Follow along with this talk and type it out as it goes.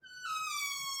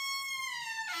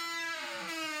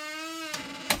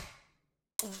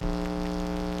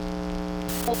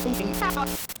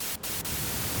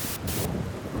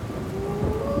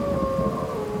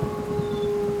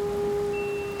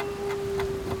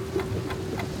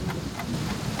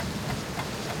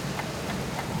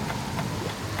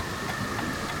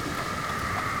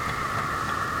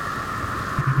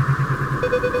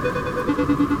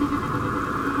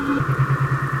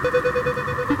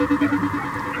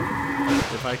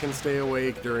If I can stay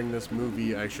awake during this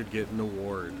movie, I should get an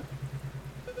award.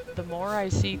 The more I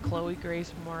see Chloe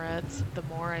Grace Moretz, the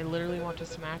more I literally want to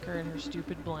smack her in her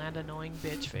stupid, bland, annoying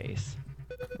bitch face.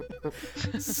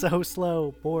 So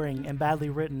slow, boring, and badly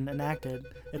written and acted.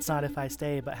 It's not if I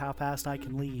stay, but how fast I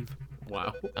can leave.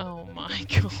 Wow. Oh my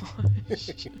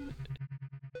gosh.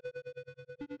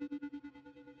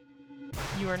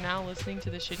 You are now listening to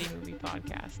the Shitty Movie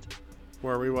Podcast.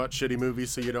 Where we watch shitty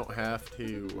movies so you don't have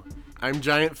to. I'm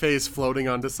Giant Face floating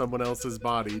onto someone else's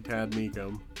body, Tad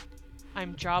Meekum.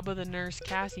 I'm Jabba the Nurse,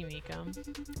 Cassie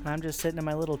Meekum. I'm just sitting in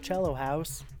my little cello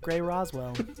house, Grey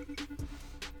Roswell.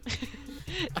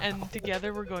 And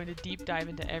together we're going to deep dive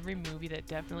into every movie that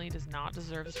definitely does not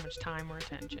deserve as much time or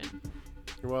attention.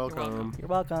 You're welcome. You're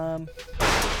welcome.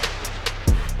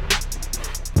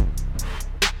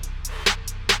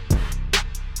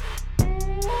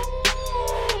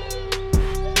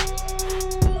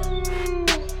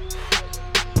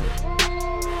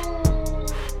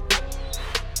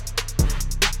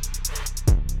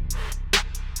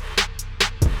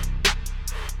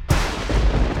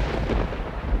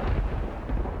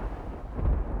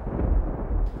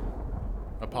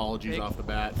 Apologies Big off the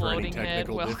bat for any floating head,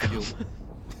 technical welcome.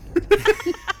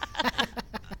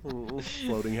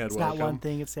 Floating head, It's welcome. not one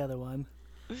thing, it's the other one.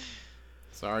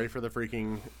 Sorry for the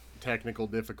freaking technical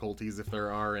difficulties if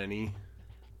there are any.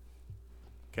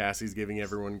 Cassie's giving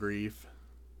everyone grief.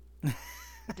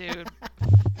 Dude,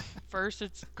 first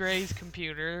it's Gray's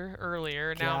computer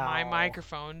earlier. Now my Cow.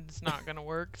 microphone's not going to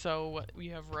work, so we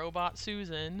have Robot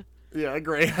Susan. Yeah,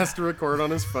 Gray has to record on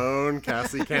his phone.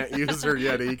 Cassie can't use her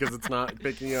Yeti because it's not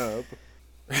picking up.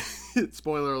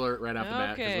 Spoiler alert right off the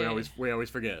bat Okay. because we always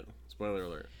forget. Spoiler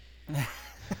alert.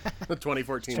 The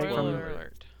 2014 spoiler Spoiler alert.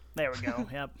 alert. There we go,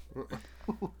 yep.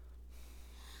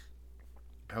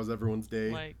 How's everyone's day?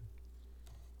 Like,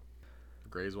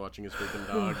 Gray's watching his freaking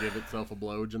dog give itself a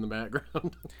blowj in the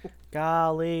background.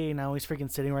 Golly, now he's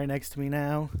freaking sitting right next to me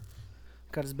now.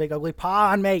 Got his big ugly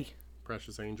paw on me.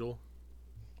 Precious angel.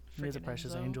 He is a Freaking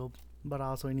precious Enzo. angel, but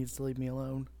also he needs to leave me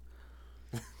alone.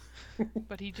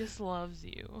 but he just loves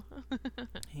you.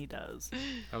 He does.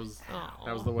 How's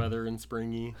the weather in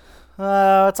Springy?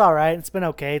 It's alright. It's been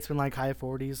okay. It's been like high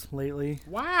 40s lately.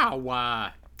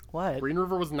 Wow. What? Green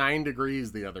River was 9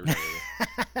 degrees the other day.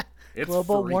 It's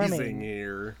Global freezing warming.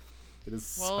 here. It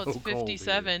is Well, so it's cold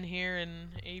 57 here in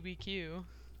ABQ.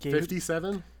 Dude,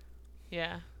 57?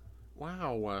 Yeah.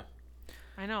 Wow.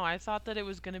 I know, I thought that it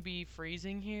was going to be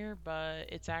freezing here, but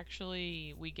it's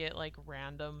actually, we get like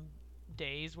random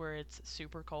days where it's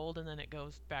super cold and then it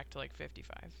goes back to like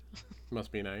 55. Must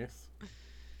be nice.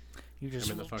 You just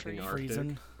I'm in the fucking Arctic.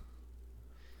 freezing.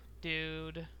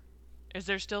 Dude. Is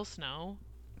there still snow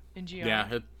in GR?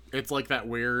 Yeah, it's like that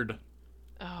weird,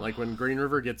 Oh, like when Green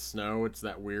River gets snow, it's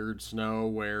that weird snow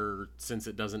where since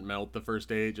it doesn't melt the first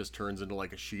day, it just turns into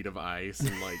like a sheet of ice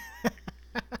and like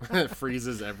it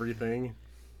freezes everything.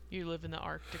 you live in the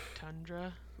Arctic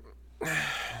tundra,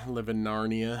 Live in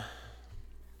Narnia.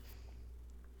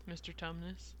 Mr.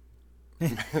 Tumnus.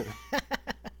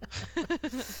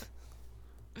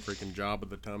 Freaking job of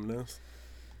the Tumnus.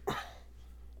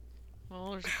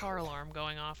 Well, there's a car alarm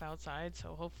going off outside,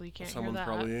 so hopefully you can't Someone's hear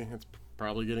that. it's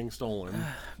probably getting stolen.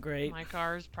 Great. My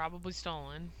car is probably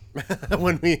stolen.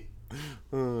 When we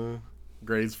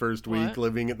Gray's first week What?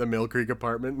 living at the Mill Creek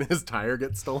apartment, his tire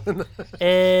gets stolen. Ew.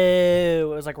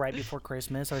 It was like right before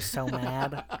Christmas. I was so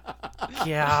mad.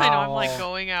 Yeah. I know, I'm like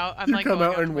going out. I'm You like come going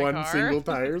out out and to my one car. single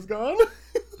tire's gone.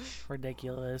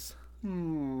 Ridiculous.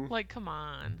 Like, come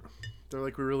on. They're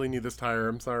like, we really need this tire.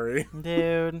 I'm sorry.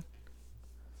 Dude.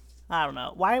 I don't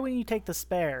know. Why wouldn't you take the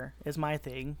spare is my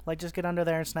thing. Like, just get under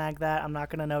there and snag that. I'm not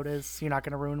going to notice. You're not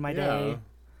going to ruin my day.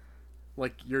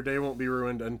 Like, your day won't be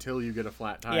ruined until you get a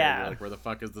flat tire. Yeah. You're like, where the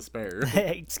fuck is the spare?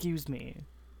 Excuse me.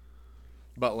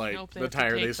 But, like, Nope, they the have to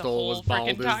tire take they the stole was whole bald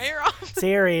frickin' as... tire off.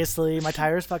 Seriously, my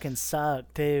tires fucking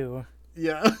suck, too.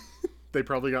 Yeah. They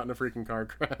probably got in a freaking car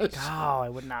crash. Oh, I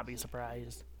would not be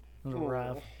surprised. It was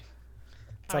rough.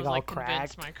 It's I like was all like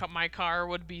convinced cracked. my car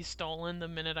would be stolen the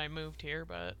minute I moved here,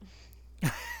 but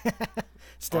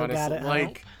Still got Honestly, it.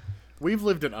 like, we've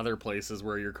lived at other places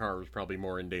where your car was probably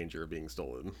more in danger of being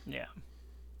stolen. Yeah.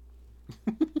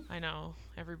 I know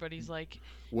everybody's like, "Better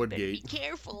be Woodgate.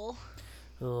 careful."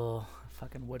 Oh,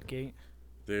 fucking Woodgate.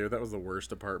 Dude, that was the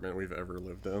worst apartment we've ever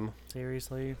lived in.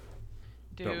 Seriously.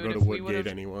 Dude, Don't go to if we Woodgate, would've-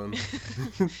 anyone.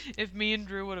 If me and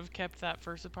Drew would have kept that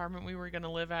first apartment we were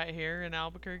gonna live at here in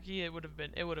Albuquerque, it would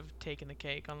have taken the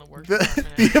cake on the worst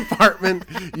apartment The ever. apartment,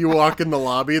 you walk in the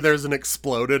lobby, there's an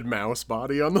exploded mouse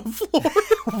body on the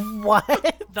floor.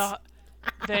 What?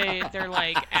 They're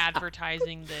like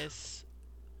advertising this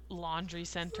laundry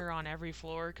center on every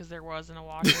floor because there wasn't a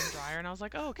washer and dryer, and I was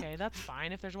like, oh, okay, that's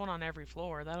fine. If there's one on every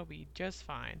floor, that'll be just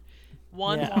fine.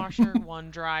 One Yeah. washer,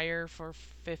 one dryer for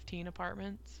 15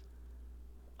 apartments.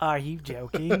 Are you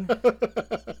joking?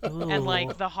 And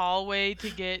like Ooh. the hallway to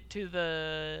get to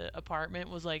the apartment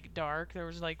was like dark. There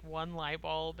was like one light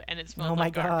bulb and it smelled Oh my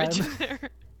like garbage God. in there.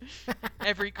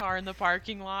 Every car in the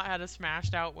parking lot had a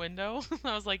smashed out window.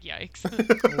 I was like, yikes.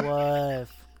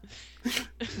 Woof.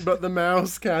 But the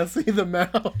mouse, Cassie, the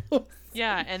mouse.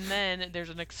 Yeah, and then there's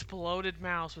an exploded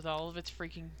mouse with all of its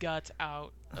freaking guts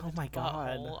out of Oh its my God.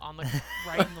 butthole on the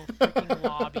right in the freaking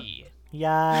lobby.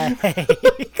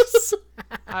 Yikes.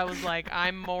 I was like,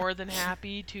 I'm more than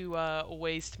happy to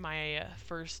waste my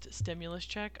first stimulus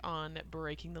check on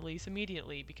breaking the lease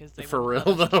immediately because they For wouldn't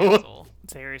real, let us though? cancel.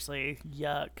 Seriously.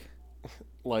 Yuck.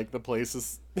 Like, the place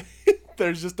is...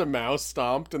 There's just a mouse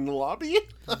stomped in the lobby.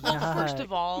 First Yuck.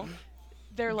 of all,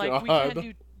 they're like, we God.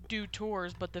 can't do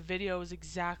tours, but the video is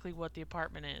exactly what the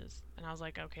apartment is. And I was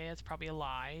like, okay, that's probably a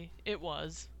lie. It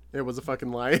was. It was a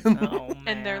fucking lie. Oh, man.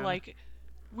 And they're like,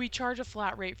 we charge a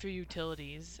flat rate for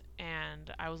utilities.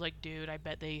 And I was like, dude, I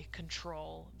bet they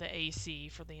control the AC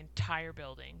for the entire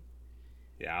building.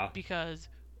 Yeah. Because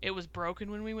it was broken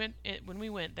when we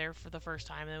went there for the first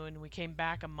time, and then when we came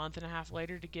back a month and a half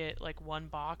later to get like one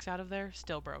box out of there,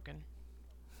 still broken.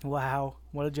 Wow.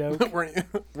 What a joke.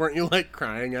 weren't you like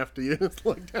crying after you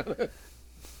looked at it?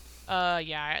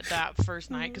 Yeah, that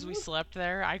first night because we slept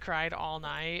there, I cried all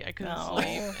night. I couldn't No.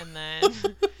 sleep, and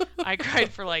then I cried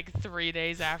for like 3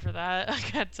 days after that. I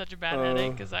had such a bad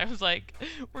headache because I was like,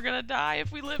 "We're gonna die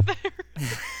if we live there."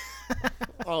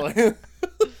 All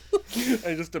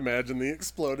I just imagine the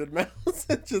exploded mouse.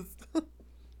 It just...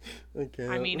 I can't.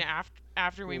 I mean,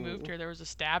 after we moved here, there was a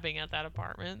stabbing at that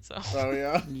apartment, so. Oh,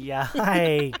 yeah?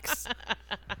 Yikes.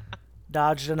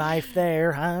 Dodged a knife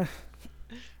there, huh?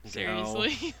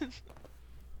 Seriously.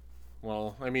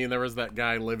 Well, I mean, there was that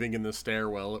guy living in the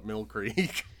stairwell at Mill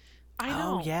Creek. I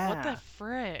know. What yeah. the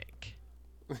frick?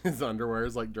 His underwear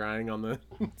is like drying on the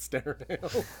stair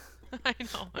rail. I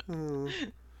know.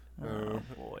 Oh,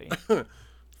 boy.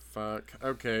 Fuck.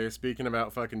 Okay, speaking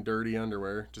about fucking dirty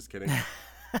underwear. Just kidding.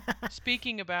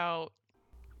 Speaking about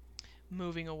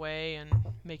moving away and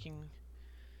making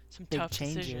some Big tough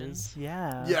changes. decisions.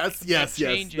 Yeah. Yes.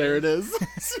 changes. There it is.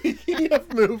 Speaking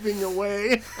of moving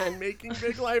away and making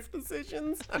big life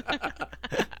decisions.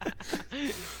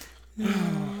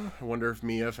 I wonder if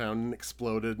Mia found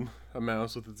a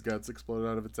mouse with its guts exploded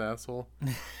out of its asshole.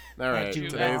 All right, Juilliard.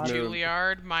 today's movie.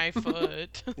 Juilliard, my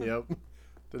foot. Yep.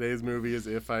 Today's movie is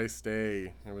If I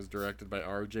Stay. It was directed by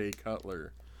R.J.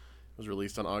 Cutler. It was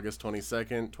released on August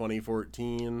 22nd,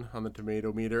 2014. On the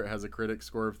Tomato Meter, it has a critic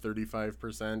score of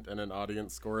 35% and an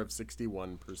audience score of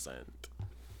 61%.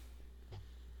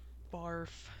 Barf.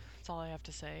 That's all I have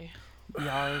to say.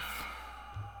 Yarf.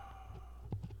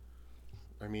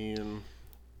 I mean,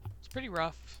 It's pretty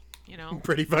rough, you know.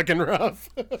 pretty fucking rough.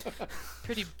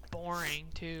 Pretty boring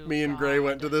too. Me and Gray God.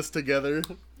 went to this together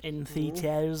In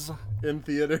theaters. in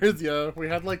theaters. Yeah, we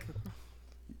had like,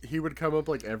 he would come up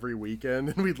like every weekend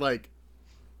and we'd like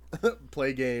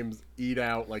play games, eat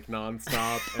out like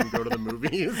nonstop, and go to the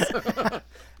movies.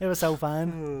 It was so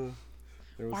fun.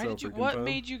 It was Why so did you? freaking What fun.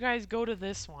 made you guys go to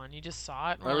this one? You just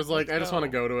saw it. And I were was like, "Let's I just want to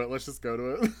go to it. Let's just go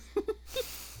to it.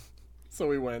 So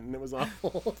we went, and it was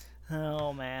awful.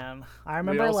 Oh, man. I We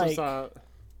remember, also like, saw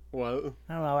what?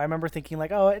 I don't know. I remember thinking,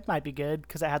 like, oh, it might be good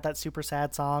because it had that super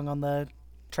sad song on the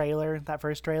trailer, that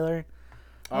first trailer.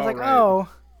 I was like, right. oh,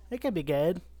 it could be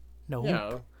good. No,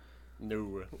 Yeah.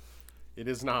 No, it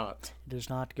is not. it is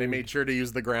not They good. made sure to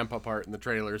use the grandpa part in the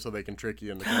trailer so they can trick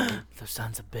you into coming. Those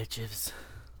sons of bitches.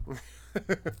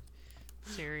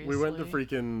 Seriously. We went to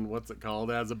freaking, what's it called?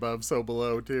 As Above, So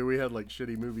Below, too. We had, like,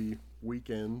 shitty movie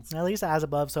weekends. At least As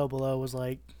Above, So Below was,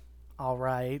 like, all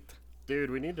right.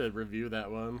 Dude, we need to review that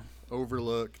one.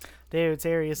 Overlooked. Dude,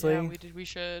 seriously. Yeah, we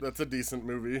should. That's a decent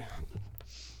movie.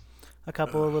 A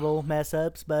couple of little mess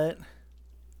ups, but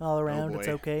all around, it's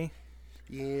boy. okay.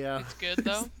 Yeah. It's good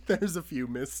though. There's a few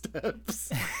missteps.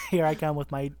 Here I come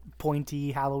with my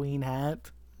pointy Halloween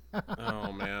hat.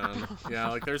 Oh man, yeah,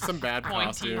 like there's some bad Pointy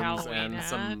costumes Halloween and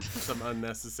hat. some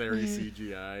unnecessary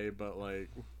CGI, but like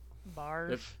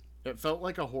Barf. it felt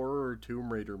like a horror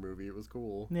Tomb Raider movie. It was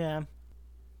cool. Yeah.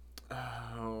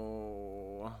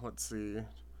 Oh, let's see.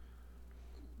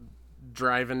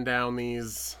 Driving down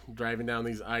these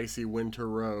icy winter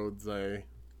roads,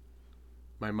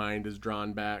 my mind is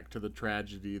drawn back to the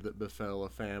tragedy that befell a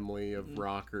family of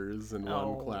rockers and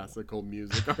one classical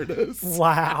music artist.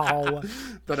 Wow.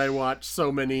 That I watched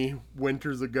so many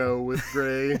winters ago with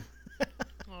Gray.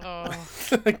 Oh.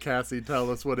 Cassie, tell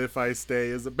us what If I Stay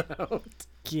is about.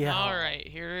 Yeah. All right,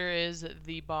 here is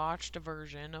the botched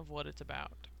version of what it's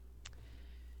about.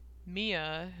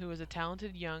 Mia, who is a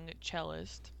talented young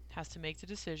cellist, has to make the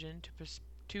decision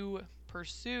to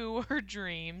pursue her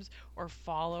dreams or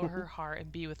follow her heart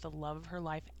and be with the love of her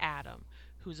life, Adam,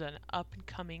 who's an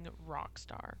up-and-coming rock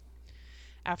star.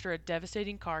 After a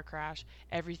devastating car crash,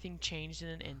 everything changed in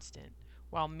an instant.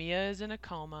 While Mia is in a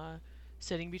coma,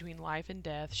 sitting between life and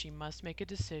death, she must make a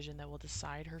decision that will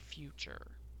decide her future.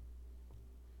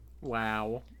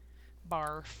 Wow.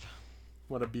 Barf.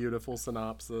 What a beautiful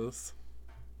synopsis.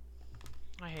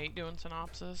 I hate doing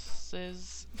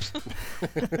synopsises.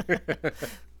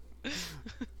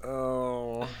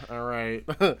 Oh, all right.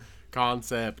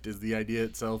 Concept. Is the idea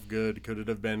itself good? Could it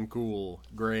have been cool?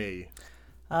 Gray.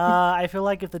 I feel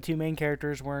like if the two main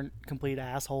characters weren't complete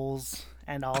assholes,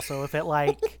 and also if it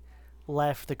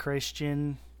left the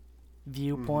Christian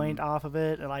viewpoint off of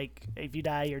it, like if you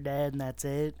die, you're dead, and that's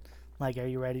it. Like, are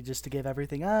you ready just to give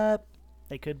everything up?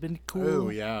 They could have been cool. Oh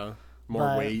yeah,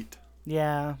 more weight.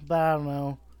 Yeah, but I don't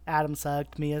know. Adam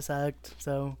sucked, Mia sucked,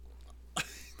 so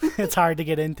it's hard to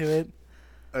get into it.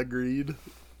 Agreed.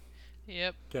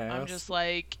 Yep. Cass? I'm just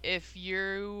like, if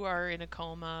you are in a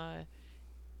coma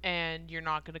and you're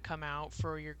not going to come out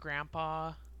for your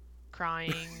grandpa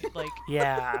crying, like,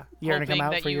 Yeah, you're gonna hoping come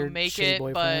out that for you your make shitty it,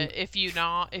 boyfriend. but if you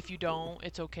don't,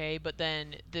 it's okay. But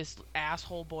then this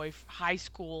asshole high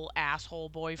school asshole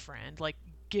boyfriend, like,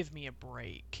 give me a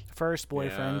break. First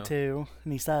boyfriend Yeah. too,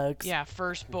 and he sucks. Yeah,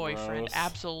 first boyfriend, Gross.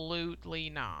 absolutely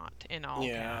not, in all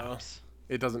Yeah. caps.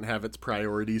 It doesn't have its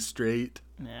priorities straight.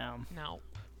 Yeah. Nope.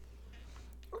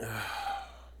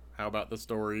 How about the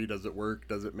story? Does it work?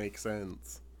 Does it make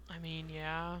sense? I mean,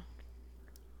 yeah.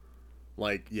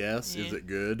 Like, yes. Is Yeah. it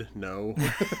good? No.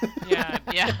 Yeah,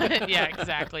 yeah,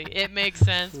 exactly. It makes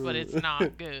sense, but it's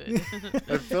not good.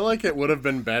 I feel like it would have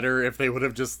been better if they would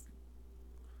have just...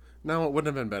 No, it wouldn't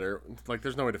have been better. Like,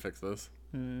 there's no way to fix this.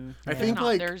 I think, Not-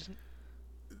 like... there's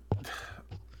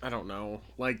I don't know.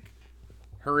 Like,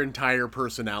 her entire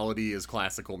personality is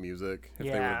classical music. If they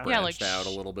would Yeah. have Yeah, branched like, out a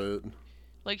little bit.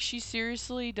 like, she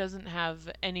seriously doesn't have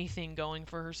anything going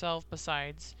for herself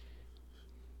besides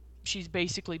she's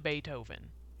basically Beethoven.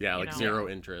 Yeah, you like know? zero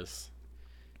interest.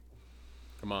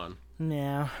 Come on.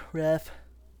 Yeah, ref.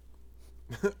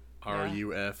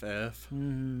 RUFF.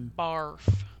 Barf.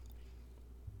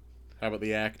 How about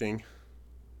the acting?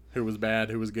 Who was bad?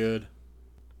 Who was good?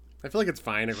 I feel like it's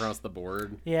fine across the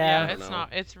board. Yeah. It's know.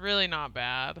 not. It's really not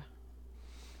bad.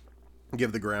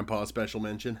 Give the grandpa a special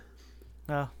mention.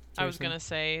 Oh, I was seriously. gonna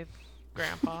say,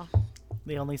 Grandpa.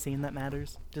 The only scene that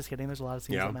matters. Just kidding. There's a lot of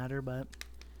scenes Yeah. that matter, but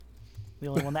the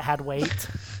only one that had weight.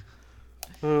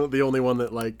 The only one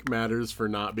that, like, matters for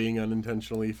not being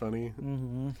unintentionally funny.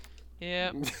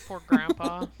 Yep. Poor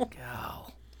Grandpa.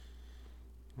 Go.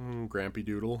 Grampy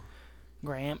Doodle.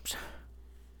 Gramps.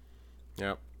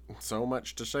 Yep. So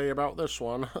much to say about this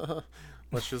one.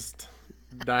 Let's just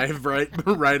dive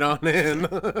right on in.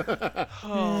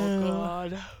 Oh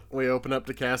God. We open up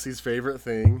to Cassie's favorite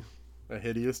thing, a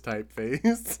hideous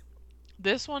typeface.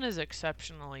 This one is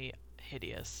exceptionally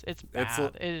hideous. It's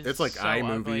bad. It's like so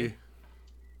iMovie. ugly.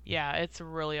 Yeah, it's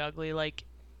really ugly. Like,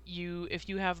 if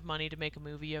you have money to make a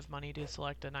movie, you have money to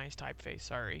select a nice typeface.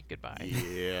 Sorry, goodbye.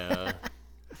 Yeah.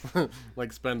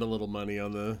 Like, spend a little money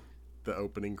on the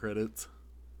opening credits.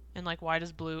 And like, why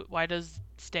does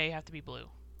stay have to be blue?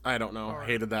 I don't know. Or-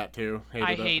 Hated that too.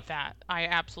 I hate that. I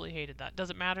absolutely hated that. Does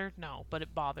it matter? No, but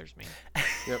it bothers me.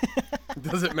 Yep.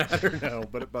 Does it matter? No,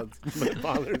 but it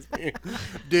bothers me.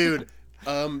 Dude,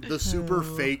 the super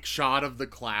fake shot of the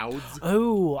clouds.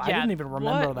 Oh, I Yeah, didn't even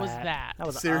remember what that. was that? That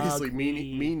was Seriously,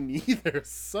 ugly. me neither.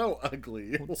 So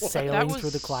ugly. What? Sailing That was through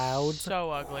the clouds.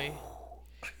 so ugly.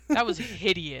 That was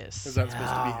hideous. Is that supposed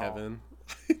to be Wow. heaven?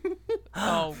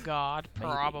 Oh God,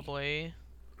 probably.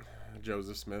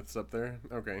 Joseph Smith's up there?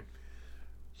 Okay.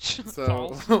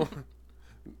 False. So,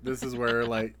 this is where,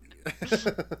 like,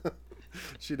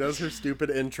 she does her stupid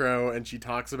intro and she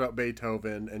talks about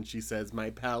Beethoven and she says, "My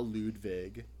pal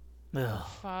Ludwig." Ugh.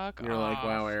 Fuck And you're off. like,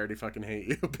 wow, I already fucking hate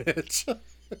you, bitch.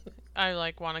 I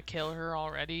like want to kill her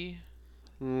already.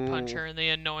 Punch her in the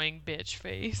annoying bitch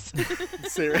face.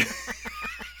 Seriously.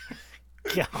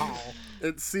 God.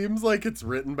 It seems like it's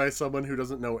written by someone who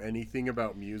doesn't know anything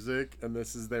about music, and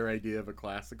this is their idea of a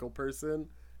classical person,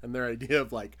 and their idea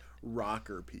of, like,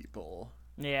 rocker people.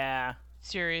 Yeah.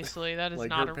 Seriously, that is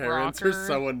Like, not her a parents rocker. are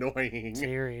so annoying.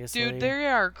 Seriously. Dude, they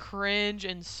are cringe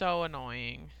and so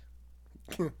annoying.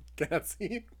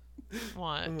 Cassie?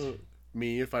 What?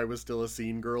 Me, if I was still a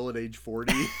scene girl at age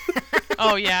 40.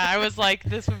 Oh yeah, I was like,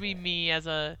 this would be me as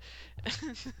a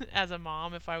as a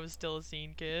mom if I was still a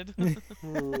scene kid.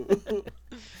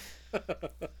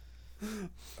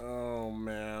 Oh,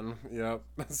 man. Yep.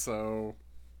 So,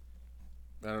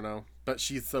 I don't know. But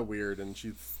she's so weird, and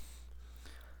she's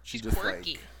just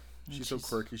quirky. like... She's so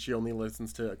quirky. She only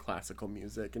listens to classical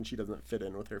music, and she doesn't fit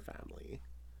in with her family.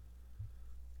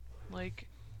 Like,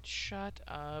 shut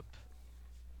up.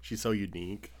 She's so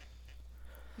unique.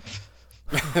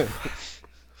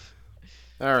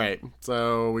 All right,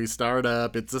 so we start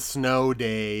up. It's a snow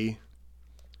day.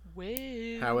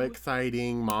 Woo. How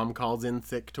exciting. Mom calls in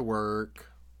sick to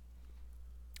work.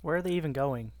 Where are they even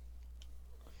going?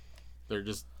 They're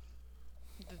just...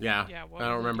 Yeah, what I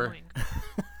don't are they remember. doing?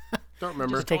 Don't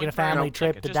remember. Just Taking going a for family like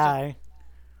trip to just die.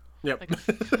 Yep.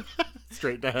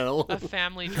 Straight to hell. A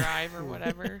family drive or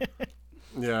whatever.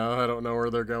 Yeah, I don't know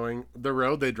where they're going. The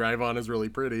road they drive on is really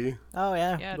pretty. Oh,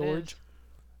 yeah. Yeah, it George. is.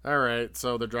 All right,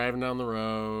 so they're driving down the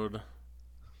road.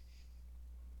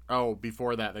 Oh,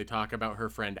 before that, they talk about her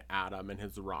friend Adam and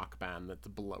his rock band that's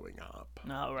blowing up.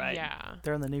 Oh, right. Yeah.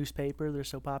 They're in the newspaper. They're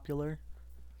so popular.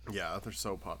 Yeah, they're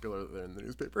so popular that they're in the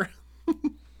newspaper.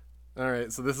 All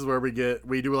right, so this is where we do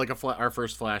like our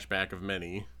first flashback of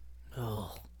many.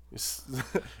 Oh. You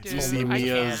Dude, see I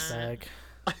Mia's can't.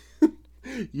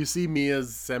 you see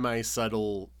Mia's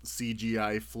semi-subtle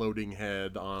CGI floating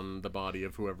head on the body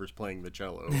of whoever's playing the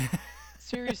cello.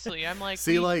 Seriously, I'm like,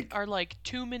 See, we like- are like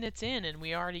 2 minutes in and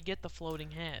we already get the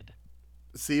floating head.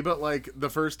 See, but like the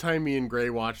first time me and Gray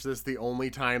watched this, the only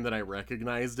time that I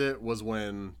recognized it was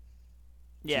when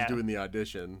Yeah. she's doing the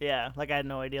audition. Yeah. Like, I had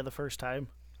no idea the first time.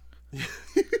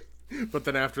 But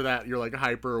then after that, you're like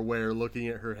hyper aware, looking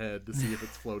at her head to see if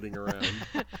it's floating around,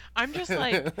 I'm just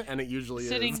like and it usually is.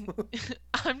 sitting.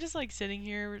 I'm just like sitting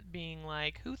here being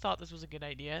like, who thought this was a good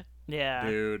idea? Yeah.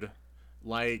 Dude,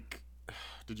 like,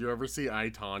 did you ever see I,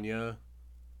 Tonya?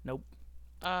 Nope.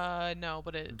 No,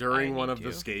 but it During I one need of the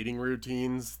to. skating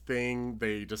routines thing,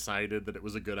 they decided that it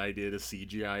was a good idea to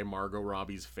CGI Margot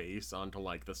Robbie's face onto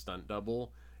like the stunt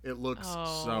double. It looks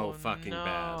so fucking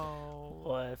bad.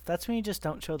 Well, if that's when you just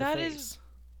don't show the That face. is-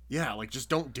 Yeah, like just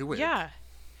don't do it. Yeah,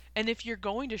 and if you're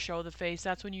going to show the face,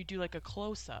 that's when you do like a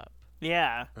close up.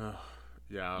 Yeah.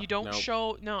 Yeah. You don't nope.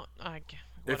 show no.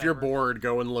 If you're whatever. bored,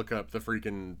 go and look up the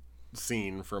freaking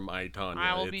scene from I, Tonya.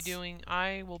 I will be It's- doing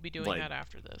like- that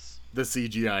after this. The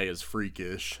CGI is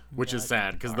freakish, which is Yeah,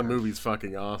 sad because the barf. movie's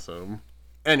fucking awesome.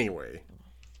 Anyway,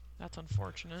 That's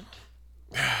unfortunate.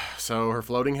 so her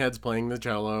floating head's playing the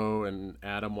cello, and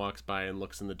Adam walks by and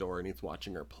looks in the door, and he's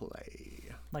watching her play.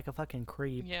 Like a fucking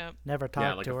creep. Yeah, Never talk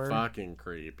Yeah, like to a her. fucking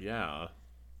creep. Yeah.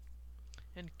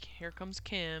 and here comes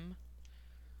Kim.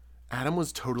 Adam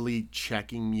was totally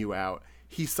checking you out.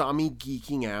 He saw me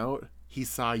geeking out. He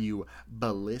saw you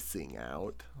blissing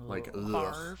out. Like, ugh.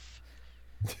 Barf.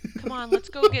 Come on, let's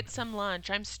go get some lunch.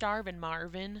 I'm starving,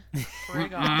 Marvin.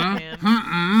 Frig off,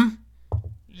 Kim.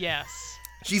 Yes.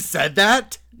 She said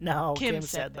that? No, Kim,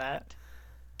 said that.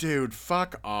 Dude,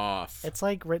 fuck off. It's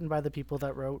like written by the people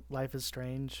that wrote Life is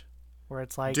Strange, where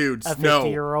it's like Dude, a no.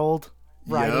 50-year-old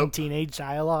writing Yep. teenage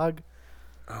dialogue.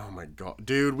 Oh my god.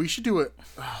 Dude, we should do it.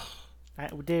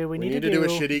 Dude, we We need need to do a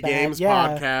Shitty bad- Games yeah,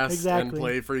 podcast exactly. and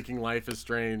play freaking Life is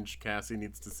Strange. Cassie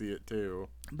needs to see it too.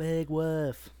 Big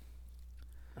woof.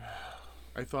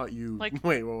 I thought you... Like-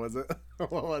 Wait, what was it?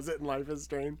 What was it in Life is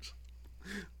Strange?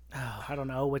 Oh, I don't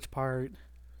know which part.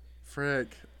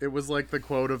 Frick. It was like the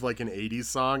quote of like an 80s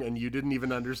song, and you didn't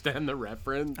even understand the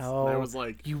reference. Oh, and I was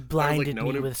like... you I was like, blinded no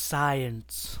me one- with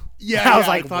science. Yeah, I was yeah,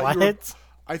 like, thought what? you were-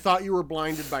 I thought you were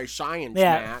blinded by science,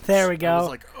 Yeah, Matt. there we I go. was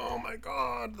like, oh my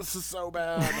god, this is so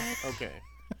bad. Okay.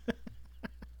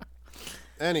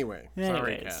 Anyway,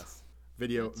 sorry, Anyways. Cass.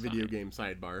 Video fine. game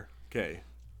sidebar. Okay.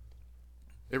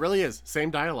 It really is. Same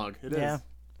dialogue. It is. Yeah.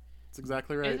 It's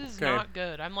exactly right. It is okay. not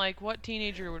good. I'm like, what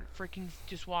teenager would freaking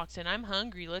just walks in? I'm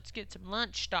hungry. Let's get some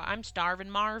lunch. I'm starving,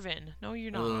 Marvin. No,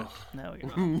 you're Ugh. not. No,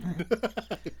 you're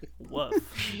not.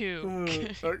 Woof.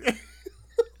 Puke. Okay.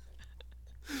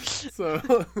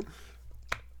 So,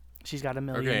 She's got a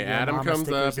million. okay, Yo Adam Mama comes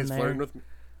up. stickers in He's there. flirting with me.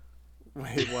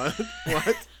 Wait,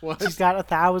 what? What? She's got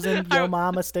 1,000 Yo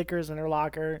Mama stickers in her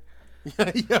locker.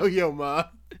 Yo, ma.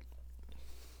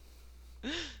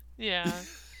 Yeah.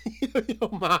 Yo,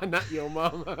 ma, not yo,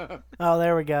 mama. Oh,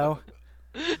 there we go.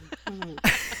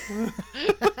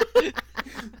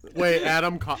 Wait,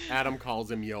 Adam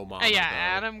calls him Yo Mama. Yeah, though.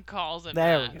 Adam calls him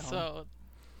There we that. go. So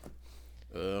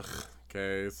Ugh.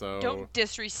 Okay, so don't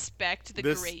disrespect the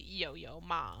this- great Yo-Yo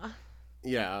Ma.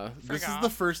 yeah, this is Frick the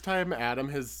off. first time Adam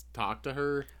has talked to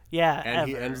her, Yeah, and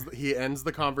ever. he ends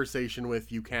the conversation with,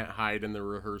 "You can't hide in the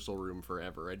rehearsal room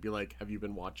forever." I'd be like, "Have you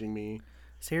been watching me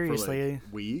Seriously. for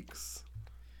like weeks?"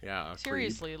 Yeah, creep.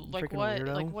 Seriously, like Freaking what?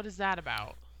 weirdo. Like what is that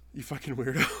about? You fucking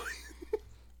weirdo.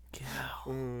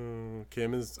 Yeah.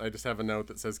 Kim is. I just have a note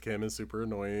that says Kim is super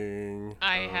annoying.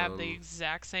 I have the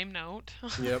exact same note.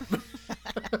 Yep.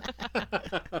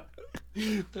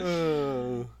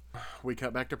 We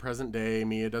cut back to present day.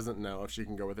 Mia doesn't know if she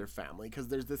can go with her family because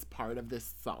there's this part of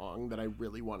this song that I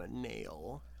really want to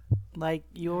nail. Like,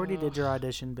 you already did your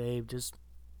audition, babe. Just go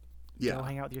Yeah,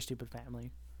 hang out with your stupid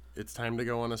family. it's time to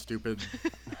go on a stupid.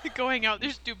 Going out with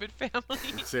your stupid family.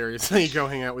 Seriously, go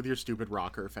hang out with your stupid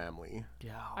rocker family.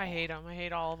 Yeah. I hate them. I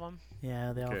hate all of them.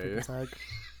 Yeah, they all Okay. freaking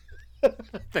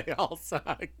suck. They all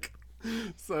suck.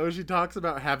 So she talks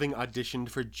about having auditioned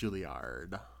for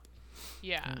Juilliard.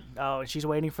 Yeah. Oh, she's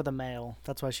waiting for the mail.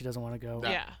 That's why she doesn't want to go.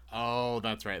 Yeah. Oh,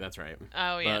 that's right. That's right.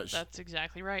 Oh yeah, But that's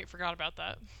exactly right. Forgot about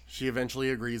that. She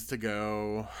eventually agrees to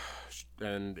go,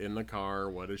 and in the car,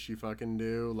 what does she fucking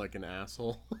do? Like an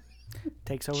asshole.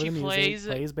 Takes over She the music, plays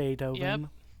plays Beethoven.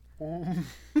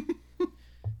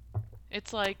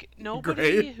 It's like nobody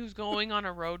Great. who's going on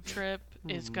a road trip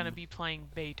is gonna be playing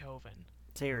Beethoven.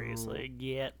 Seriously,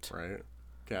 get. Right.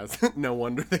 Cass, no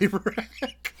wonder they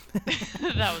wreck.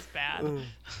 That was bad.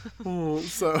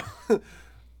 So,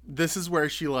 this is where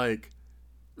she, like,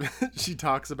 she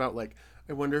talks about, like,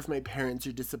 I wonder if my parents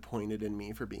are disappointed in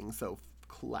me for being so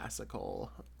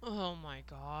classical. Oh my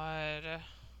god.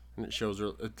 And it shows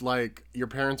her, it's like, your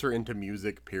parents are into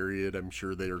music, period. I'm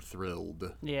sure they are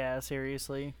thrilled. Yeah,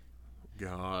 seriously.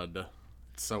 God.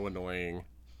 It's so annoying.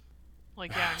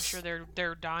 Like yeah, I'm sure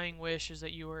their dying wish is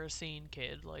that you were a scene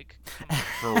kid. Like come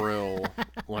on. For real.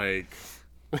 Like,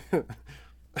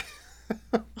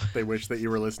 they wish that you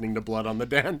were listening to Blood on the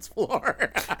Dance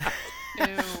Floor.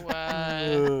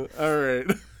 Ew, All right.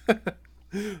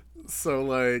 So,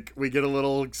 like, we get a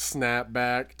little snap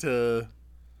back to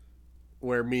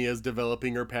where Mia's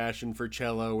developing her passion for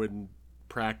cello and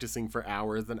practicing for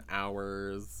hours and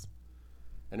hours.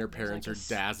 And her parents like are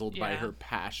dazzled by yeah. her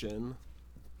passion.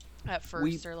 At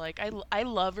first they're like, I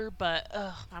love her, but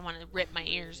I want to rip my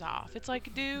ears off. It's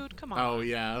like, dude, come on. Oh,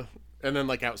 yeah. And then,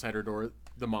 like, outside her door,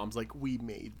 the mom's like, we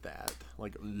made that.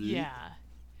 Like, Yeah.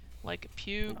 Like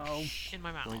puke Oh. in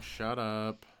my mouth. Like, shut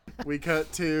up. We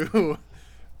cut to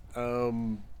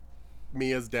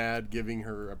Mia's dad giving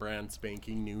her a brand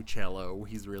spanking new cello.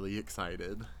 He's really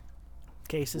excited.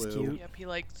 Case is Will. cute. Yep, he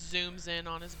like zooms in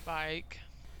on his bike.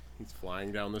 He's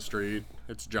flying down the street.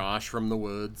 It's Josh from the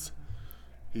woods.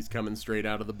 He's coming straight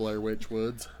out of the Blair Witch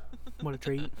Woods. What a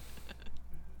treat.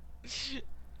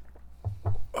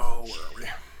 Oh, where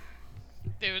are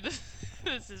Dude,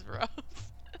 this is rough.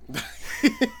 we?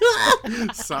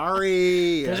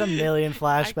 Sorry. There's a million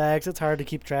flashbacks. It's hard to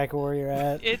keep track of where you're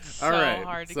at. It's so All right,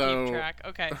 hard to so- keep track.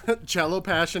 Okay. Cello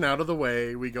passion out of the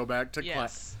way. We go back to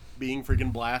Yes. being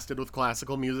freaking blasted with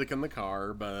classical music in the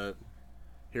car, but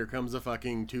here comes a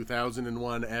fucking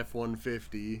 2001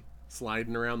 F-150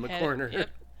 sliding around the corner. Yep.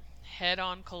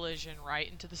 Head-on collision right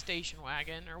into the station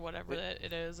wagon or whatever that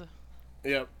it is.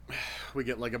 Yep. We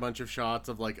get like a bunch of shots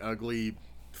of like ugly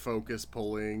focus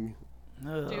pulling.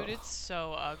 Ugh. Dude, it's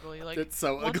so ugly. Like It's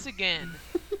so once ugly. again,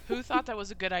 who thought that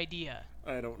was a good idea?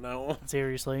 I don't know.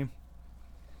 Seriously.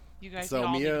 You guys So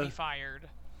all need to Mia- be fired.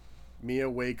 Mia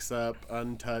wakes up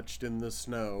untouched in the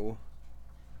snow,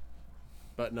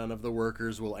 but none of the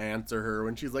workers will answer her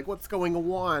when she's like, "What's going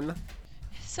on?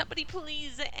 Somebody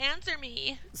please answer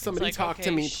me. Somebody It's like, talk to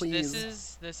okay, me,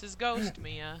 please." This is Ghost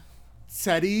Mia.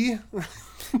 Teddy?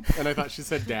 And I thought she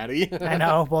said daddy. I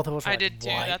know, both of us were I like, did too.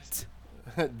 "What?"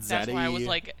 That's Zaddy. why I was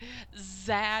like,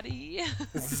 Zaddy.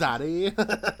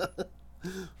 Zaddy.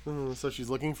 So she's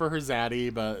looking for her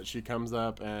Zaddy, but she comes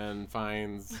up and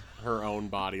finds her own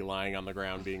body lying on the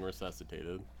ground being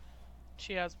resuscitated.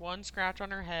 She has one scratch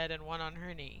on her head and one on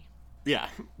her knee. Yeah,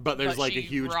 but there's But like a she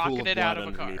huge pool of rocketed blood out of a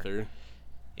underneath car. her.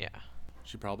 Yeah.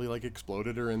 She probably like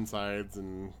exploded her insides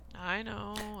and I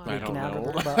know. I don't Freaking out of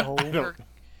her know. butthole. Her,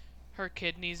 her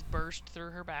kidneys burst through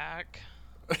her back.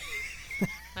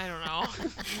 I don't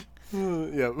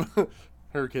know. Yep.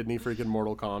 Her kidney freaking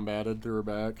Mortal Kombated through her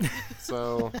back.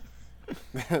 So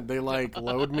they like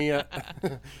load Mia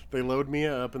they load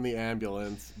Mia up in the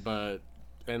ambulance,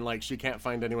 and like she can't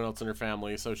find anyone else in her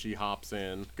family, so she hops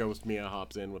in. Ghost Mia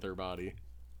hops in with her body.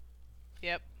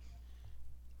 Yep.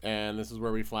 And this is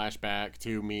where we flash back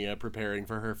to Mia preparing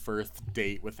for her first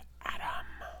date with Adam.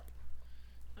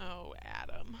 Oh,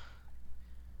 Adam.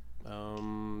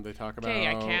 They talk about... Okay,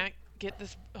 I can't get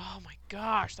this. Oh my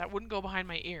gosh, that wouldn't go behind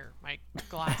my ear. My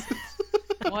glasses.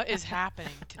 What is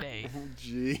happening today?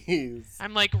 Jeez.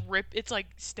 I'm like it's like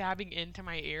stabbing into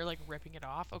my ear, like ripping it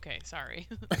off. Okay, sorry.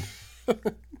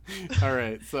 All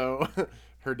right, so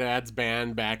her dad's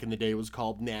band back in the day was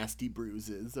called Nasty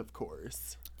Bruises, of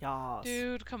course. Yas.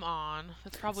 Dude, come on.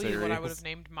 That's probably what I would have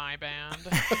named my band.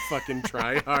 Fucking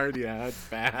try hard, yeah, it's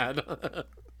bad.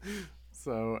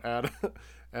 So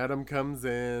Adam comes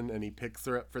in and he picks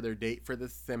her up for their date for the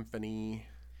symphony.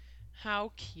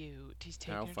 How cute. He's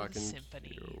taking her to the symphony.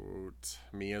 Cute.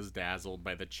 Mia's dazzled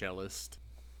by the cellist.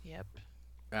 Yep.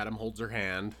 Adam holds her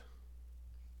hand.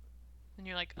 And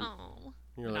you're like, oh.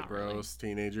 You're like, not really. gross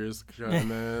teenagers.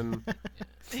 And then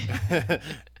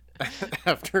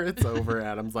after it's over,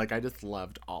 Adam's like, I just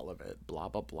loved all of it. Blah,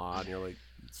 blah, blah. And you're like,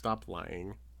 stop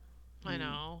lying. I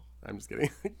know. I'm just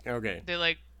kidding. Okay. They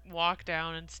like walk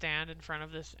down and stand in front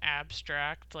of this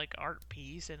abstract like art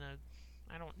piece in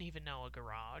I don't even know, a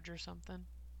garage or something.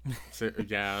 So,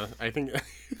 yeah, I think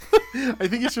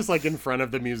it's just like in front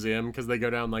of the museum because they go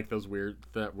down like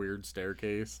that weird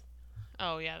staircase.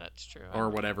 Oh yeah, that's true. Or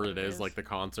whatever it is, like the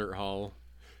concert hall.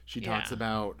 She talks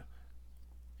about,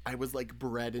 I was like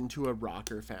bred into a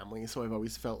rocker family, so I've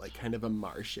always felt like kind of a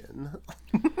Martian.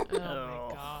 Oh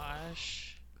my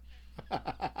gosh.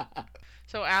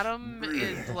 So Adam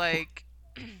is like,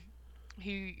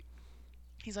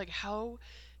 he's like, how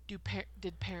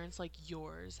did parents like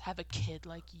yours have a kid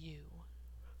like you?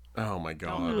 Oh my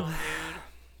god. Don't know, dude.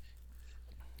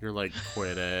 You're like,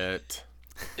 quit it.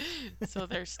 So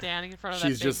they're standing in front of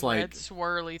She's that big just like, red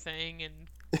swirly thing, and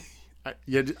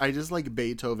I just like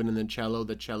Beethoven and the cello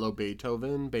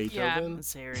Beethoven. Yeah.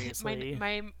 Seriously.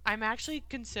 I'm actually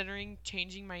considering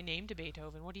changing my name to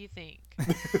Beethoven. What do you think?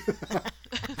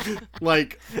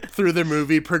 Like through the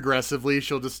movie, progressively,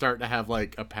 she'll just start to have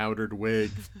like a powdered wig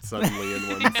suddenly in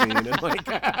one scene, and like,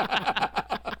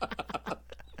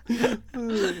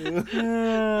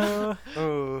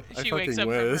 oh, I She fucking wakes up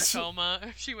wish. from her coma.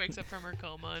 She wakes up from her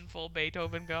coma in full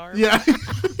Beethoven garb. Yeah.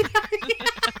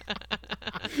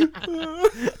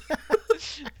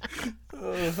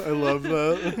 I love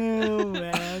that. Oh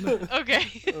man. Okay.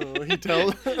 He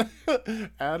tells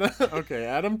Adam. Okay,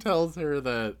 Adam tells her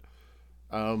that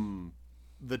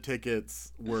the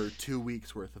tickets were 2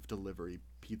 weeks worth of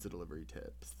pizza delivery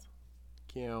tips.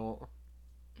 Cute.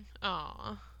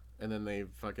 Aw. And then they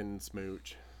fucking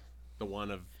smooch. The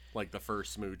one of like the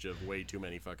first smooch of way too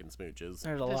many fucking smooches.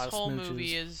 There's a This lot of whole smooches.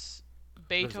 movie is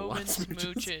There's a lot Beethoven of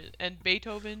smooches. smooches and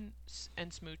Beethoven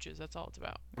and smooches. That's all it's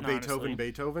about. Honestly.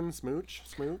 Beethoven, smooch.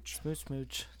 Smooch, smooch,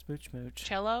 smooch, smooch.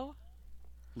 Cello.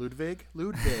 Ludwig.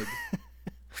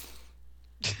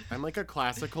 I'm like a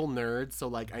classical nerd, so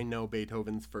like I know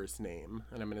Beethoven's first name,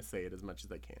 and I'm gonna say it as much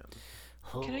as I can.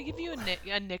 Can I give you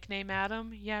a nickname,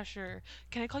 Adam? Yeah, sure.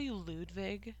 Can I call you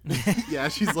Ludwig? Yeah,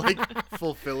 she's like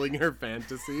fulfilling her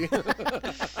fantasy.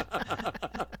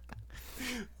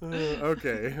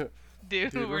 Okay.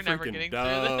 Dude, we're never freaking getting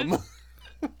dumb.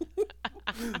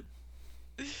 through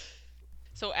this.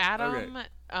 So Adam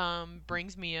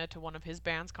brings Mia to one of his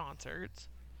band's concerts.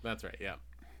 That's right, yeah.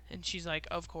 And she's like,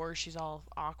 of course, she's all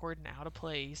awkward and out of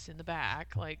place in the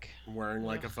back. Like, Wearing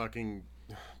like a fucking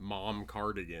mom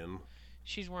cardigan.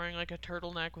 she's wearing like a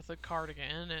turtleneck with a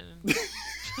cardigan and...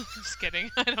 Just kidding.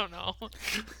 I don't know.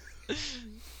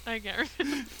 I can't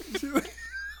remember.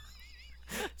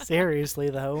 Seriously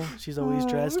though, she's always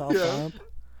dressed all yeah. up.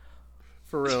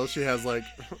 For real, she has like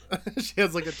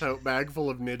a tote bag full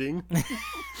of knitting.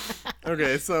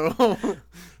 Okay, so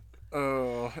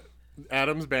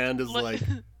Adam's band is like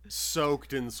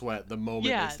soaked in sweat the moment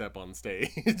Yeah. they step on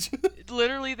stage.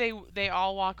 Literally, they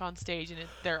all walk on stage and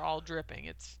they're all dripping.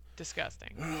 It's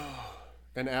disgusting.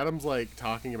 And Adam's like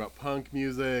talking about punk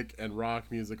music and rock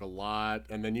music a lot,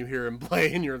 and then you hear him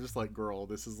play and you're just like, girl,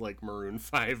 this is like Maroon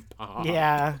 5 pop.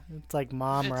 Yeah, it's like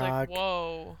mom It's rock. like,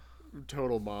 whoa.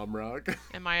 Total mom rock.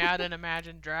 Am I at an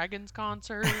Imagine Dragons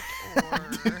concert?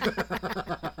 Or...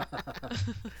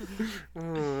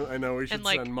 I know we should And,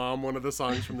 like- send mom one of the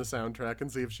songs from the soundtrack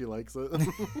and see if she likes it.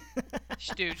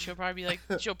 Dude, she'll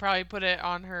probably put it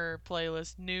on her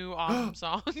playlist, new awesome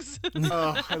songs.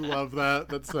 Oh, I love that.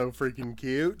 That's so freaking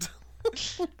cute.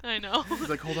 I know. He's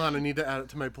like, hold on, I need to add it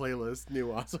to my playlist.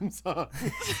 New awesome songs.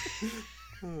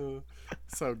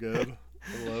 So good.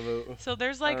 I love it. So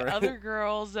there's like All right. other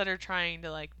girls that are trying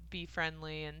to like be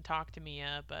friendly and talk to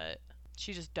Mia, but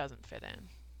she just doesn't fit in.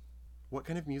 What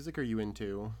kind of music are you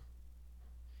into?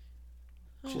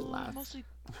 She's loud.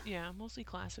 Mostly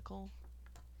classical.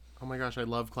 Oh my gosh, I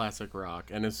love classic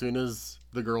rock. And as soon as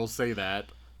the girls say that,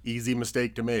 easy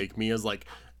mistake to make, Mia's like,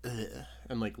 ugh,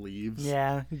 and like leaves.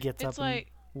 Yeah, gets It's up and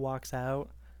walks out.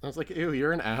 I was like, ew,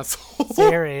 you're an asshole.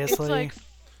 Seriously. It's like,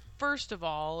 first of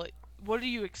all, what do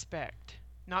you expect?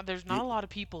 There's not a lot of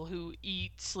people who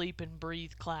eat, sleep, and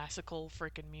breathe classical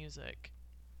freaking music.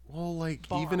 Well, like,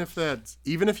 Bars.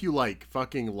 even if you like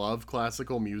fucking love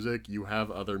classical music, you have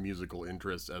other musical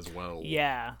interests as well.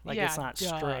 Yeah, like Yeah, it's not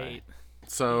duh. straight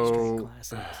So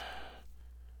classics.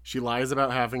 she lies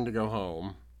about having to go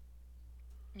home.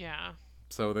 Yeah.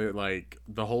 So they like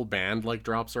the whole band like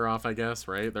drops her off, I guess,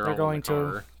 right? They're going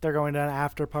to an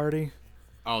after party.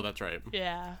 Oh, that's right.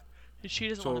 Yeah. And she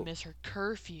doesn't want to miss her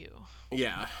curfew.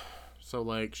 Yeah. So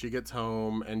like she gets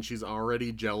home and she's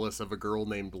already jealous of a girl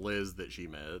named Liz that she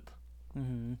met.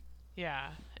 Mm-hmm.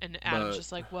 Yeah. And Adam's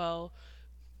just like, well,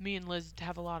 me and Liz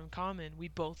have a lot in common. We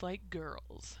both like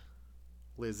girls.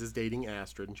 Liz is dating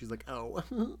Astrid, and she's like, oh.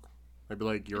 I'd be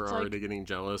like, you're It's already getting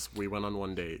jealous. We went on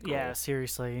one date. Girl. Yeah,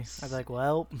 seriously. I'd be like,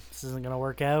 well, this isn't gonna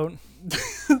work out.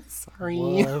 Sorry.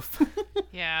 Woof.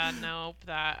 Yeah, nope.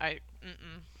 Mm-mm.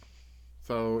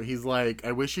 So he's like,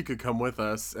 I wish you could come with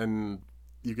us, and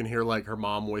you can hear like her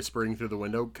mom whispering through the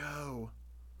window, go.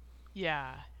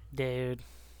 Yeah. Dude,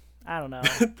 I don't know.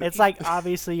 It's like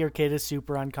obviously your kid is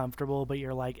super uncomfortable, but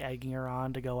you're like egging her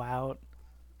on to go out.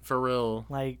 For real.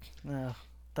 Like,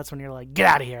 that's when you're like, get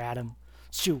out of here, Adam.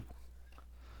 Shoo.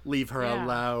 Leave her Yeah.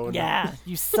 alone. Yeah,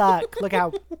 you suck. Look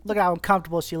how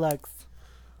uncomfortable she looks.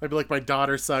 I'd be like, my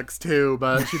daughter sucks too,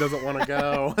 but she doesn't want to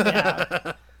go.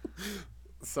 Yeah.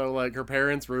 So, like, her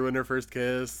parents ruin her first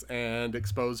kiss and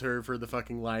expose her for the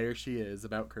fucking liar she is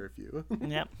about curfew.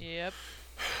 Yep. Yep.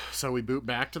 So we boot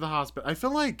back to the hospital. I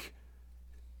feel like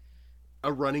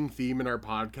a running theme in our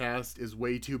podcast is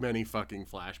way too many fucking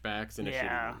flashbacks in a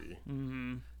shitty movie.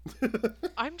 Mm-hmm.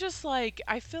 I'm just like,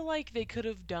 I feel like they could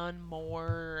have done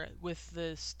more with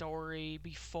the story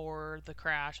before the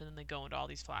crash, and then they go into all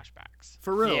these flashbacks.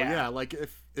 For real, Yeah. yeah. Like,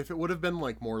 if it would have been,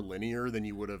 like, more linear, then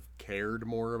you would have cared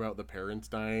more about the parents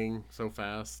dying so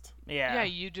fast. Yeah. Yeah,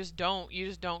 you just don't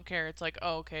care. It's like,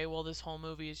 oh, okay, well, this whole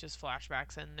movie is just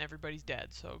flashbacks and everybody's dead,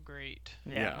 so great.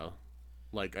 Yeah.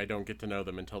 Like, I don't get to know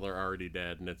them until they're already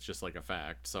dead, and it's just, like, a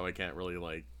fact, so I can't really,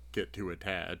 like, get too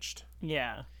attached.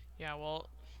 Yeah. Yeah, well,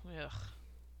 ugh.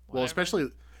 Well, Whatever.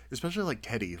 especially like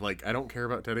Teddy. Like, I don't care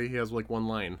about Teddy. He has like one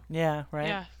line. Yeah. Right.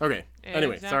 Yeah. Okay. Yeah,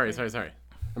 Anyway, exactly. sorry.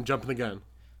 I'm jumping the gun.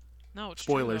 No, it's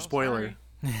true, Spoiler.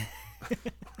 though,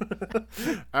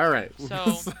 All right.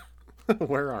 So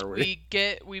where are we?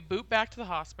 we boot back to the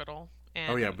hospital,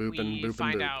 and Oh, yeah, boop we and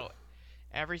find boop. out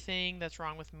everything that's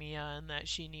wrong with Mia and that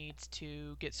she needs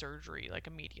to get surgery, like,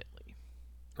 immediately.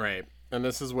 Right. And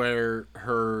this is where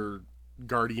her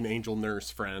guardian angel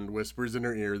nurse friend whispers in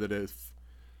her ear that if,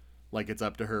 like, it's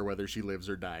up to her whether she lives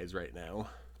or dies right now.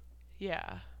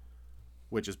 Yeah.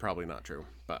 Which is probably not true,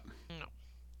 but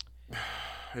No.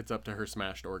 it's up to her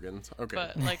smashed organs. Okay.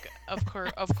 But, like, of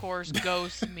course,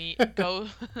 Ghost Mia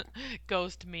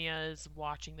is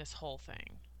watching this whole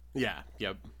thing. Yeah,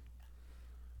 yep.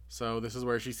 So this is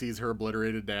where she sees her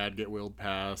obliterated dad get wheeled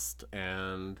past,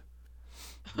 and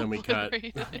then we cut.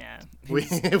 Yeah. we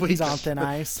He's on thin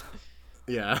ice.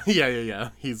 Yeah.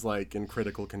 He's like in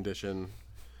critical condition.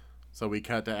 So we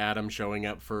cut to Adam showing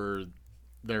up for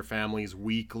their family's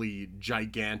weekly,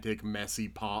 gigantic, messy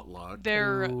potluck.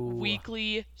 Their Ooh.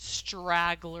 weekly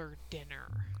straggler dinner.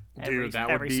 Dude, that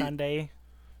would every be Sunday.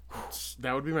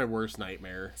 that would be my worst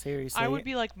nightmare. Seriously. I would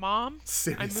be like, Mom, I'm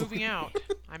Seriously. moving out.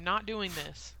 I'm not doing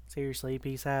this. Seriously,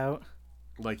 peace out.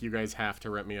 Like, you guys have to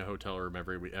rent me a hotel room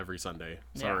every Sunday.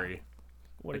 Sorry,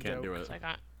 What I a can't joke. do It's it.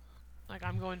 like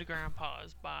I'm going to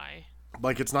Grandpa's. Bye.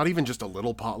 Like, it's not even just a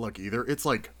little potluck either. It's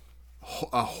like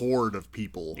a horde of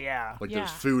people. Yeah. Like, Yeah.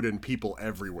 there's food and people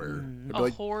everywhere. I'd be A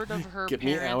like, horde of her get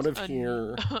me parents' out of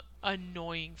here.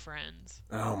 annoying friends.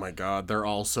 Oh my god, they're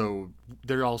all so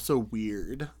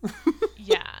weird.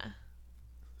 Yeah.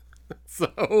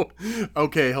 So,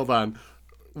 okay, hold on.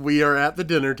 We are at the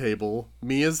dinner table.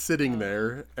 Mia's sitting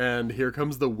there, and here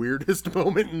comes the weirdest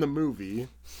moment in the movie.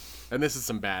 And this is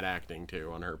some bad acting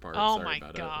too on her part. Oh Sorry my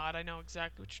about god, I know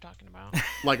exactly what you're talking about. It.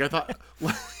 Like, I thought,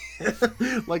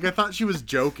 like, I thought she was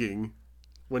joking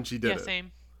when she did Yeah, it.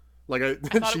 same. Like,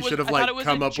 thought she it was- should have I thought like it was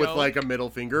come a up with like a joke. middle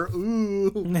finger.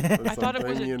 Ooh. I thought it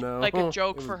was you know? like a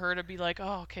joke for her to be like,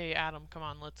 oh, okay, Adam, come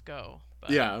on, let's go. But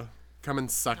Yeah, come and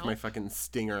suck my Nope. fucking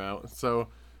stinger out. So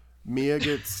Mia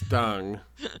gets stung,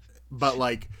 but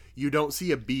like you don't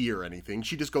see a bee or anything.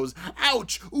 She just goes,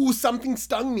 "Ouch! Ooh, something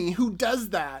stung me. Who does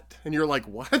that?" And you're like,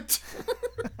 "What?"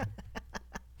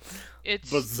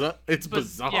 It's It's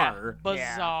bizarre. Yeah,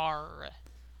 bizarre.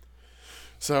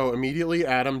 So immediately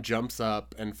Adam jumps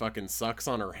up and fucking sucks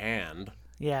on her hand.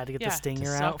 Yeah, to get the To stinger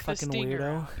suck out. the Fucking stinger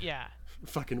weirdo. out. Yeah.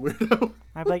 Fucking weirdo.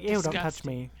 I'd be like, ew, don't touch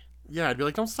Disgusting. me. Yeah, I'd be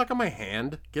like, don't suck on my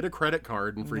hand. Get a credit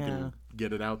card and freaking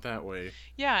get it out that way.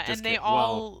 Yeah, Just and they kid-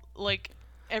 all like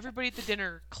everybody at the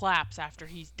dinner claps after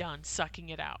he's done sucking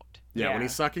it out. Yeah, when Yeah.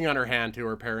 he's sucking on her hand too,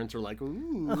 her parents are like,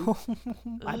 ooh.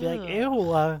 I'd be like, Ugh.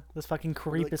 ew, this fucking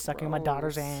creep like, is sucking my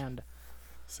daughter's gross. hand.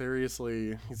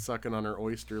 Seriously, he's sucking on her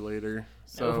oyster later.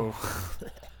 So,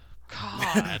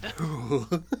 God.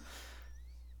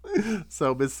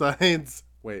 so besides,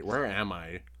 wait, where am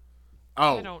I?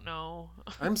 Oh, I don't know.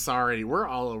 I'm sorry. We're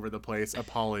all over the place.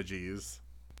 Apologies.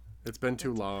 It's been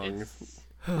too long. It's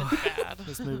bad.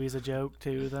 This movie's a joke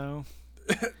too, though.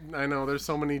 I know there's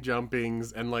so many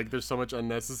jumpings and like there's so much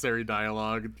unnecessary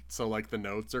dialogue. So like the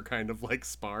notes are kind of like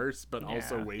sparse, but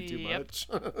also Yeah. way too Yep. much.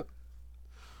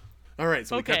 All right,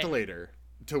 so we cut Okay. to later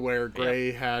to where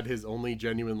Gray had his only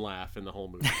genuine laugh in the whole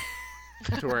movie.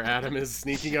 To where Adam is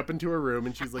sneaking up into her room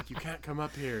and she's like, "You can't come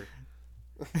up here."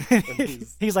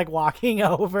 He's like walking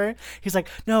over. He's like,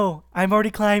 no, I'm already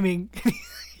climbing.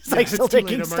 He's like "It's still too late,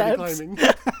 taking I'm already steps.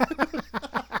 climbing."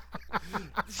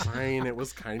 Fine, it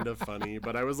was kind of funny,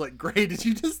 but I was like, "Gray, did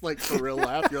you just like for real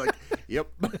laugh?" You're like, "Yep."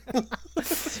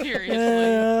 Seriously.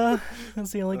 Yeah,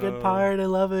 that's the only good part. I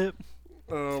love it.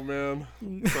 Oh man.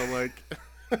 So like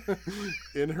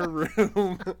in her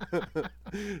room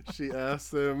she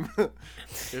asks him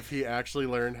if he actually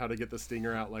learned how to get the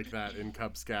stinger out like that in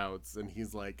Cub Scouts, and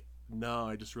he's like, "No,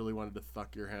 I just really wanted to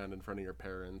fuck your hand in front of your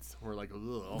parents." We're like,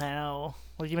 ugh. No,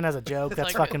 like even as a joke,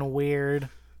 that's like- fucking weird.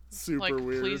 Super Like,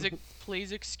 weird.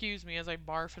 please excuse me as I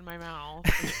barf in my mouth.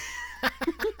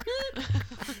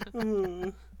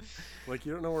 Like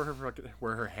you don't know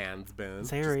where her hand's been.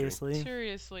 Just Seriously.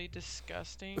 Seriously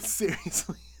disgusting. kidding.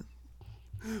 Seriously.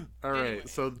 All right, Anyway.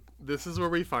 so this is where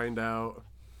we find out,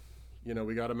 you know,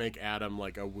 we got to make Adam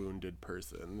like a wounded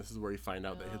person. This is where we find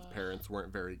out that his parents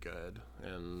weren't very good,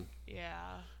 and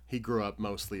Yeah. he grew up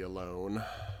mostly alone.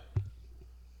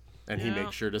 And he Yeah.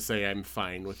 makes sure to say, "I'm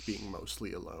fine with being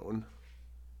mostly alone."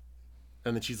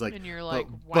 And then she's like, And you're like,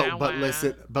 but wow,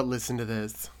 wow." listen to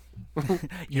this.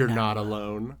 You're not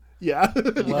alone. Yeah.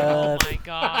 Oh What? my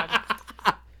god.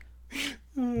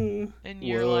 And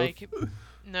you're Woof. like,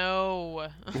 no.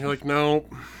 You're like,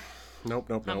 nope. Nope.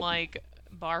 I'm like,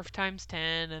 barf times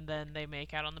 10, and then they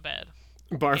make out on the bed.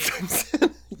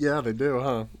 Barf. Yeah, they do,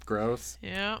 huh? Gross.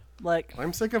 Yeah. Like,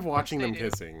 I'm sick of watching they them do.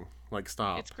 kissing. Like,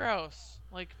 stop. It's gross.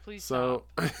 Like, please So,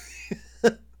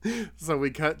 stop. so we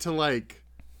cut to like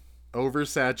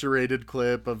oversaturated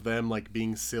clip of them like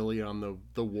being silly on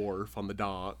the wharf on the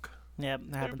dock. yep,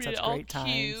 They're having being such all great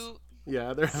times. cute,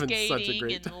 Yeah, they're having skating such a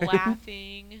great and time.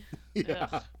 laughing. Yeah,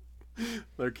 Ugh.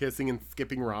 they're kissing and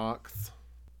skipping rocks.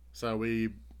 So we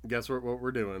guess what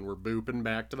we're doing? We're booping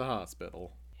back to the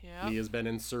hospital. Yeah. He has been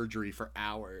in surgery for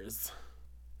hours,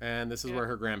 and this is Yep. where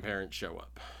her grandparents show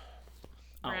up.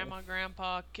 Grandma,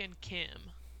 Grandpa, and Kim.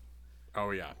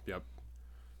 Oh yeah, yep.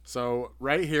 So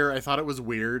right here, I thought it was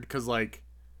weird because like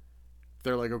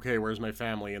they're like, "Okay, where's my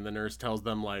family?" And the nurse tells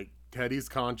them like, "Teddy's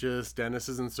conscious, Dennis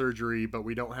is in surgery, but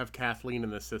we don't have Kathleen in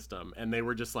the system." And they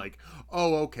were just like,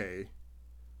 "Oh, okay."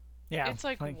 Yeah. It's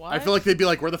like, what? I feel like they'd be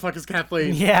like, "Where the fuck is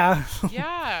Kathleen?" Yeah.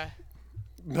 Yeah.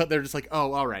 But they're just like,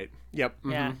 "Oh, all right, yep."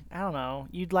 Mhm. Yeah. I don't know.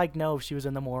 You'd like know if she was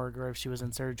in the morgue or if she was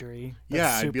in surgery. That's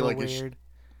Yeah, I'd super be like, is she- weird.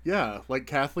 Yeah, like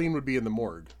Kathleen would be in the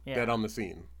morgue, Yeah. dead on the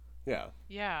scene. Yeah.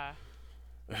 Yeah.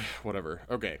 Whatever.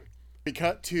 Okay. We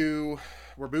cut to,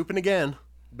 we're booping again.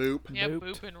 Boop. Yep,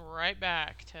 Booped. booping right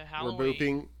back to We're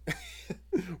Halloween. booping.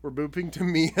 We're booping to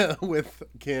Mia with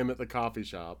Kim at the coffee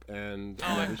shop, and Oh,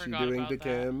 I what is she forgot doing about to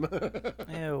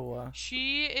Kim? Ew.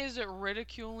 She is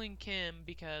ridiculing Kim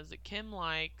because Kim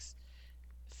likes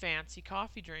fancy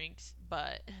coffee drinks,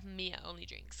 but Mia only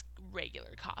drinks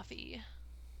regular coffee.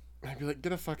 I'd be like,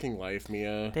 get a fucking life,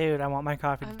 Mia. Dude, I want my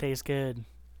coffee to I'm- taste good.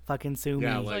 Fucking sue me.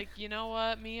 Yeah, It's like- like, you know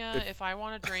what, Mia? if- If I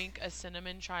want to drink a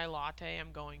cinnamon chai latte,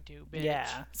 I'm going to, bitch. Yeah,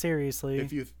 seriously.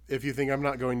 If you think I'm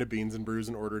not going to Beans and Brews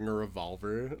and ordering a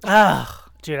revolver, Ugh,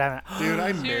 dude, dude,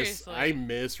 I Seriously.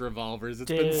 miss revolvers.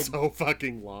 It's been Dude. so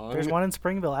fucking long. there's one in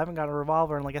Springville. I haven't got a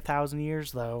revolver in like 1,000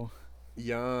 years though.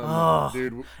 Yum, Ugh.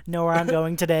 dude. Know where I'm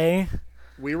going today?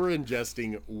 We were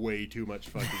ingesting way too much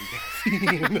fucking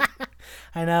caffeine.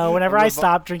 I know. Whenever A I revol-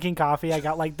 stopped drinking coffee, I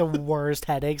got like the worst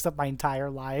headaches of my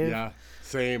entire life. Yeah,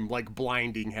 same. Like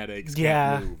blinding headaches. Can't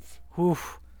Yeah. move.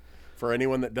 Oof. For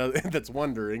anyone that's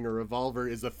wondering, a revolver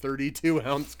is a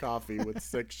 32-ounce coffee with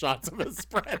 6 shots of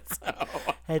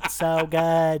espresso. It's so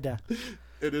good.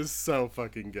 It is so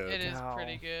fucking good. It is Wow.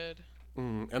 pretty good.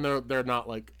 And they're not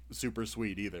like super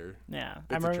sweet either. Yeah,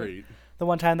 I It's a remember treat. the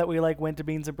one time that we like went to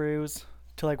Beans and Brews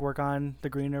to like work on the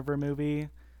Green River movie,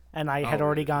 and I had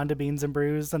already right. gone to Beans and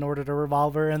Brews and ordered a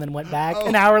revolver, and then went back Oh.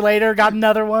 an hour later, got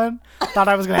another one. Thought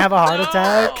I was gonna have a heart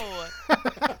attack.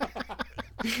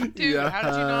 Dude, how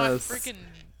did you not Yes. freaking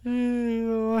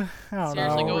Ew, I don't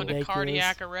seriously know, go into ridiculous.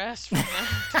 cardiac arrest from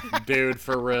that? Dude,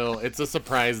 for real, it's a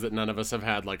surprise that none of us have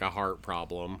had like a heart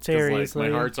problem. 'Cause, Seriously.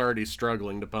 like, my heart's already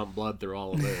struggling to pump blood through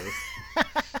all of this.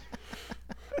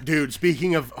 Dude,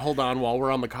 speaking of, hold on, while we're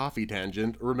on the coffee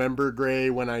tangent, remember, Gray,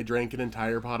 when I drank an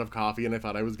entire pot of coffee and I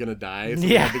thought I was gonna die? So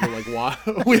Yeah. we had to go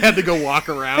like we had to go walk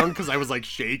around because I was like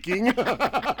shaking. Dude,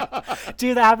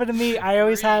 that happened to me. I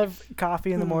always have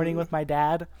coffee in the morning with my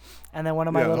dad, and then one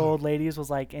of my Yeah. little old ladies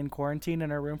was like in quarantine in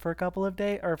her room for a couple of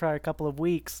days or for a couple of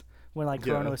weeks when like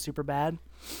Corona Yeah. was super bad.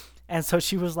 And so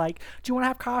she was like, "Do you want to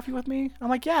have coffee with me?" I'm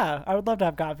like, "Yeah, I would love to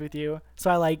have coffee with you."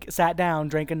 So I like sat down,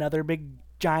 drank another big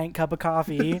giant cup of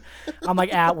coffee. I'm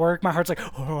like at work, my heart's like,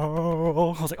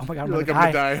 oh, I was like, "Oh my god, I'm You're gonna like,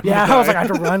 "I'm die." gonna die, I'm Yeah, gonna I was like, die. I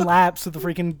had to run laps through the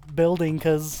freaking building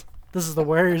because this is the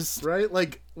worst. Right?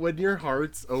 Like, when your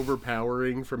heart's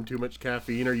overpowering from too much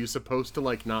caffeine, are you supposed to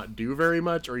like not do very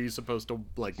much, or are you supposed to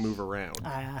like move around?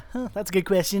 That's a good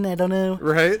question. I don't know.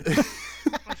 Right?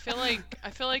 I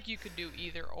feel like you could do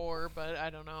either or, but I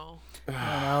don't know. I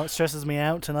don't know. It stresses me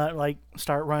out to not like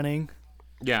start running.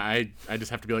 Yeah, I just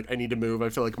have to be like, I need to move. I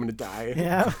feel like I'm gonna die.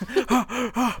 Yeah.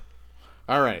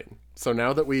 All right. So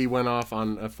now that we went off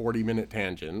on a 40-minute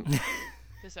tangent,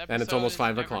 This episode And it's almost is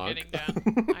 5 never o'clock. getting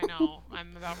done. I know.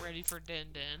 I'm about ready for din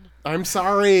din. I'm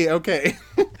sorry. Okay.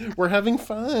 We're having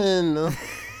fun.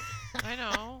 I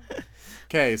know.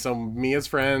 Okay, so Mia's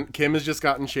friend, Kim, has just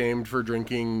gotten shamed for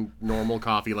drinking normal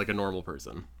coffee like a normal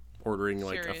person, ordering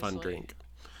like a fun Seriously. drink.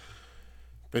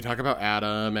 They talk about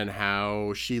Adam and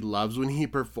how she loves when he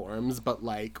performs, but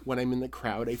like when I'm in the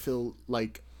crowd, I feel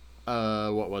like,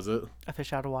 what was it? A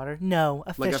fish out of water? No,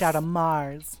 a Like fish a out of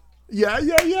Mars. Yeah.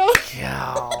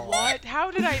 What? How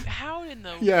in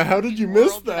the Yeah, how did you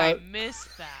miss world did that? I miss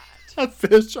that? A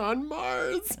fish on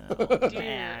Mars. Dude.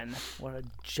 Man, what a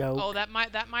joke. Oh, that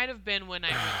might have been when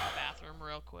I went to the bathroom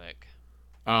real quick.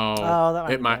 Oh,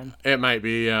 that might be it might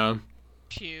be,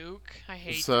 Puke. I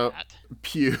hate So- that.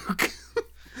 puke.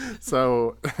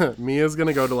 So Mia's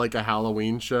gonna go to like a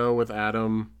Halloween show with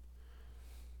Adam,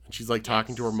 and she's like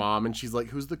talking to her Yes. mom, and she's like,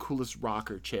 "Who's the coolest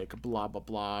rocker chick?" Blah blah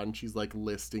blah, and she's like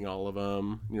listing all of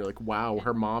them. And you're like, "Wow,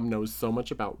 her mom knows so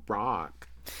much about rock."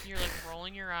 You're like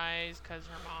rolling your eyes because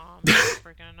her mom is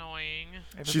freaking annoying.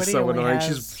 She's Everybody so only annoying.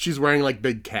 has- She's wearing like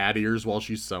big cat ears while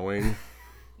she's sewing.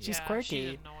 She's Yeah, quirky.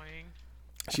 She's annoying.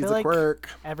 She's feel a like- quirk.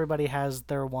 Everybody has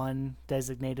their one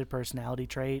designated personality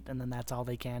trait, and then that's all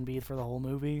they can be for the whole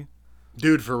movie.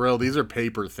 Dude, for real, these are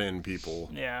paper thin people.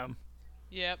 Yeah.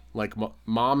 Yep. Like,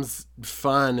 mom's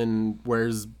fun and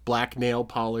wears black nail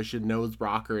polish and knows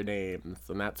rocker names,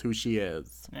 and that's who she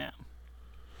is. Yeah.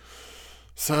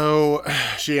 So,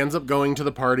 she ends up going to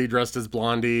the party dressed as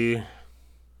Blondie,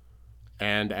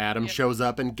 and Adam Yep. shows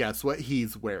up, and guess what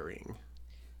he's wearing?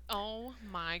 Oh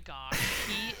my gosh.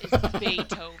 He is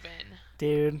Beethoven.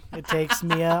 Dude, it takes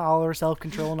Mia all her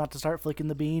self-control not to start flicking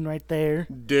the bean right there.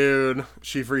 Dude,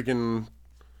 she freaking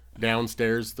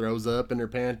downstairs throws up in her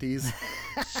panties.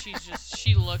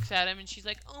 She looks at him and she's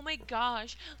like, "Oh my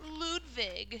gosh,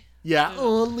 Ludwig." Yeah,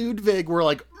 oh, Ludwig. We're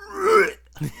like,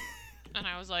 And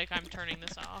I was like, I'm turning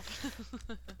this off.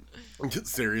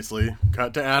 seriously.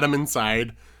 Cut to Adam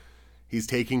inside. He's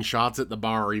taking shots at the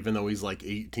bar even though he's like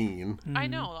 18. I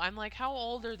know. I'm like, how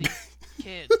old are these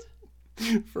kids?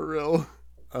 For real.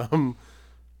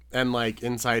 And like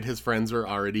inside his friends are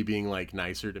already being like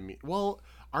nicer to me. Well,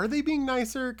 are they being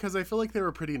nicer? Because I feel like they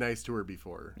were pretty nice to her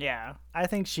before. Yeah, I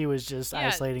think she was just Yeah,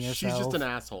 isolating herself. She's just an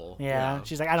asshole. Yeah,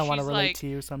 she's like, I don't want to She's relate like- to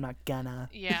you, so I'm not gonna.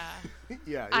 Yeah.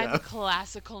 Yeah, I'm yeah. a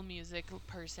classical music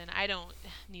person. I don't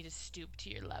need to stoop to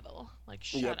your level. Like,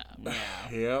 shut Yep. up.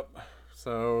 Yep.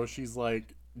 So she's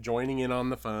like joining in on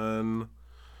the fun.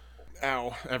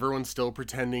 Ow. Everyone's still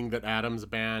pretending that Adam's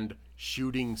band,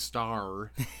 Shooting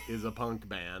Star, is a punk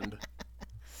band.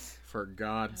 For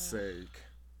God's sake.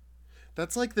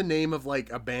 That's like the name of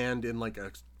like a band in like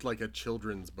a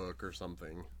children's book or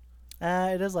something.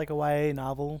 It is like a YA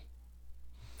novel.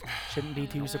 Shouldn't be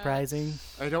too surprising.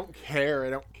 I don't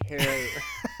care.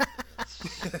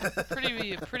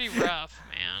 Pretty rough,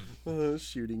 man.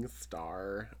 Shooting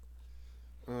Star.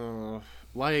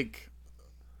 Like,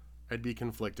 I'd be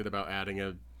conflicted about adding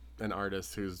an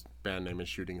artist whose band name is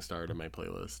Shooting Star to my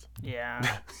playlist.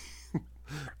 Yeah.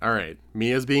 All right,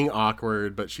 Mia's being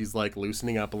awkward, but she's like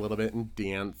loosening up a little bit and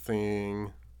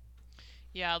dancing.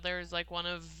 Yeah, there's like one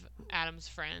of Adam's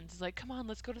friends is like, come on,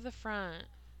 let's go to the front.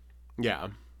 Yeah.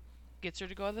 Gets her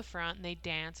to go to the front, and they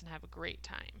dance and have a great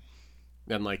time.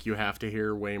 And like you have to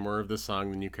hear way more of the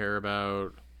song than you care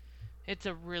about. It's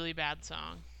a really bad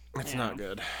song. It's Yeah. not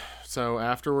good. So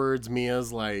afterwards,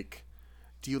 Mia's like,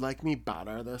 "Do you like me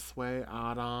better this way,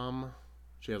 Adam?"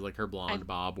 She has like her blonde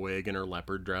bob wig and her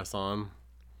leopard dress on.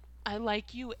 I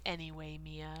like you anyway,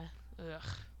 Mia. Ugh.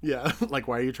 Yeah, like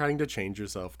why are you trying to change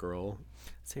yourself, girl?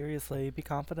 Seriously, be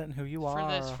confident in who you For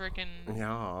are. this freaking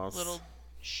Yes. little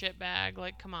shitbag,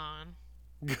 like, come on.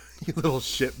 You little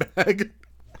shitbag.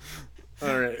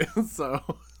 All right, so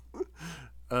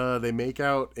they make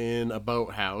out in a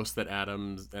boathouse that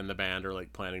Adams and the band are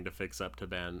like planning to fix up to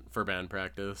band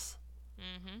practice.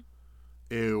 Mm-hmm.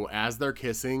 Ew, as they're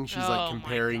kissing, she's like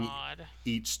comparing my God.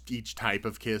 each type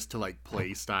of kiss to like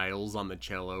play styles on the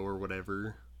cello or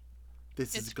whatever.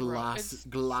 This It's is it's so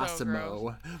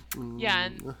Glossimo. Yeah,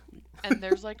 and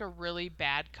there's like a really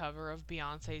bad cover of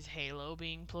Beyonce's Halo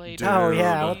being played. Dude. Oh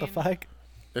yeah, what the fuck?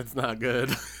 It's not good.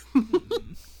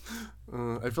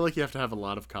 I feel like you have to have a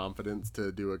lot of confidence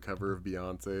to do a cover of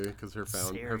Beyonce because her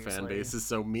fan Seriously. base is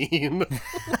so mean.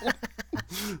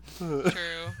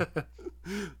 True.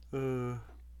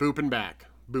 Booping back.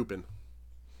 Booping.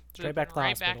 Straight back to the right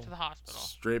hospital. back to the hospital.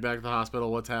 Straight back to the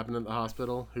hospital. What's happening at the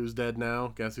hospital? Who's dead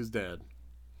now? Guess who's dead?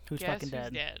 Who's Guess fucking who's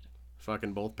dead? dead?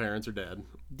 Fucking both parents are dead.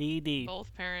 DD.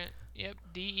 Both parent. Yep.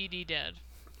 DED dead.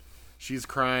 She's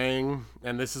crying,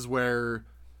 and this is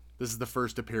the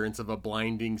first appearance of a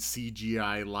blinding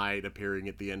CGI light appearing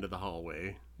at the end of the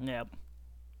hallway. Yep.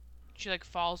 She like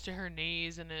falls to her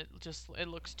knees, and it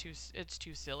looks it's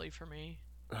too silly for me.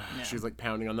 Yeah. She's like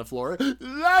pounding on the floor.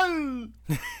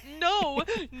 No,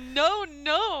 no,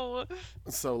 no.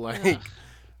 So like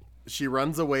she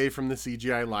runs away from the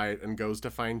CGI light and goes to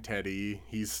find Teddy.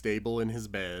 He's stable in his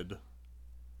bed.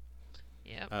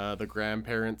 Yep. The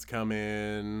grandparents come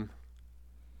in.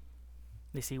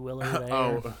 They see Willow there.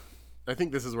 Oh, I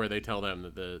think this is where they tell them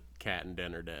that the cat and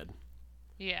Den are dead.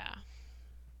 Yeah.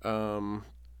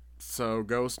 So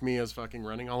Ghost Mia's fucking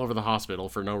running all over the hospital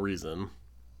for no reason.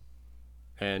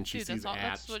 And she Dude, sees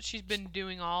that's what she's been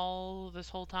doing all this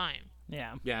whole time.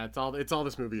 Yeah. Yeah, it's all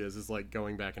this movie is like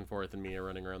going back and forth and Mia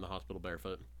running around the hospital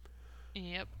barefoot.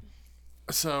 Yep.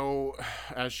 So,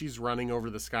 as she's running over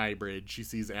the sky bridge, she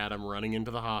sees Adam running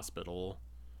into the hospital.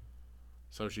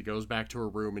 So she goes back to her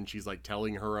room and she's like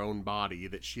telling her own body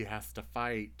that she has to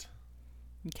fight.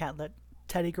 You can't let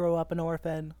Teddy grow up an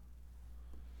orphan.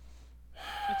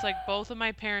 It's like both of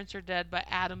my parents are dead, but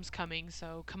Adam's coming,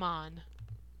 so come on.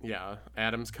 Yeah,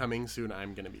 Adam's coming soon.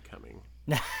 I'm gonna be coming.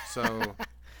 So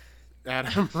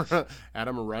Adam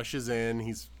rushes in.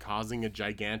 He's causing a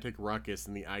gigantic ruckus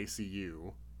in the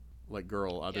ICU. Like,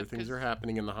 girl, other Yep, things 'cause- are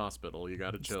happening in the hospital. You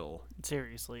gotta chill.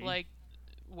 Seriously. Like,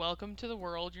 welcome to the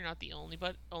world. You're not the only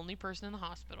person in the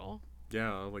hospital.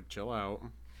 Yeah, like chill out.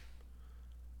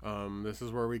 This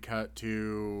is where we cut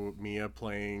to Mia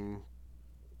playing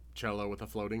cello with a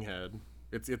floating head.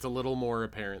 It's a little more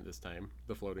apparent this time,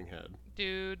 the floating head.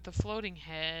 Dude, the floating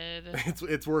head.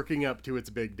 It's working up to its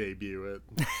big debut at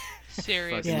fucking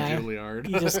Seriously. Yeah. Juilliard.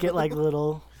 You just get like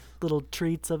little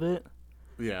treats of it.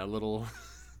 Yeah, little.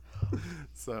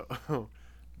 So,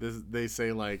 they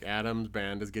say like Adam's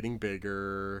band is getting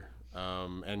bigger,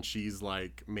 and she's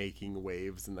like making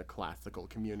waves in the classical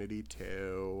community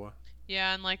too.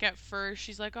 Yeah, and like at first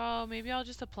she's like, "Oh, maybe I'll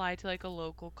just apply to like a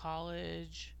local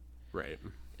college. Right.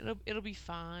 It'll be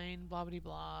fine, blah blah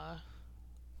blah."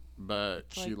 But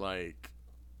It's she like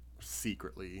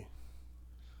secretly.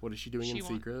 What is she doing She in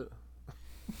want- secret?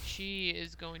 She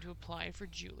is going to apply for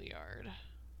Juilliard.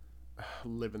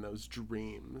 Living those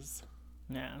dreams.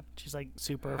 Yeah. She's like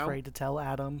super How- afraid to tell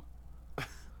Adam.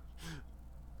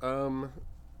 How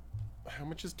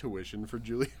much is tuition for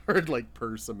Juilliard like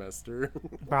per semester?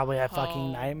 Probably a fucking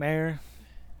Oh. nightmare.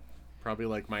 Probably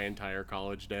like my entire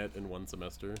college debt in one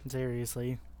semester.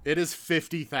 Seriously. It is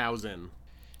 50,000.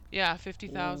 Yeah,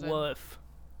 50,000. Woof.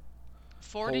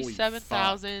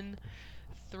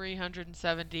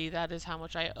 47,370. That is how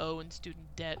much I owe in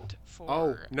student debt for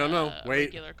Oh, no, wait.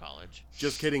 regular college.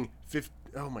 Just kidding.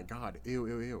 Oh my god.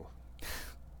 Ew.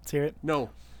 Let's hear it.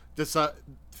 No. This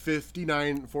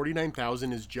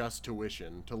 49,000 is just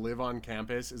tuition. To live on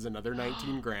campus is another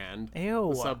 19 grand.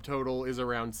 Ew. The subtotal is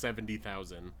around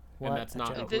 70,000. What And that's a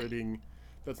not joke.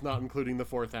 including the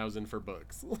 4,000 for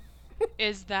books.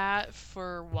 Is that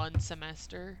for one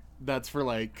semester? That's for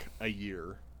like a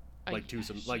year. A- Like two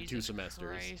Jesus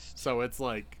semesters. Christ. So it's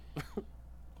like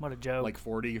What a joke. like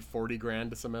 40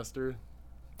 grand a semester.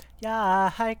 Yeah,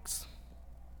 hikes.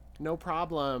 No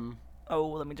problem. Oh,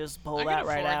 let me just pull I that can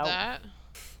right afford out. that.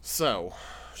 So,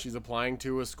 she's applying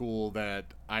to a school that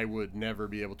I would never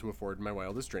be able to afford in my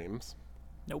wildest dreams.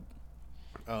 Nope.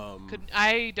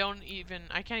 I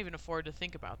can't even afford to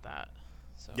think about that.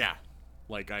 So. Yeah.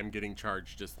 Like, I'm getting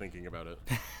charged just thinking about it.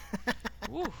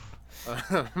 Oof.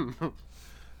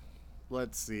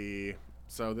 Let's see.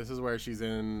 So, this is where she's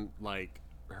in, like,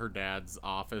 her dad's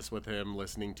office with him,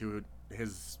 listening to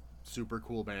his super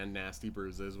cool band, Nasty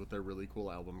Bruises, with their really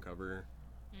cool album cover.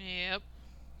 Yep.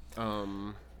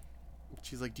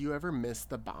 She's like, do you ever miss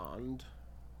the bond?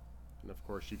 And of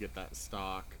course you get that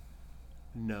stock.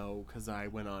 No, because I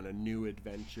went on a new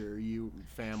adventure,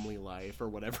 family life, or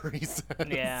whatever he says.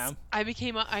 Yeah. I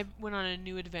went on a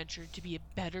new adventure to be a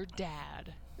better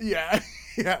dad. Yeah,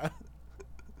 yeah.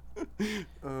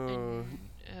 And,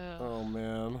 Oh,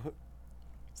 man.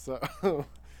 So,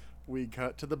 we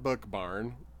cut to the book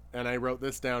barn. And I wrote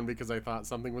this down because I thought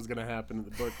something was going to happen at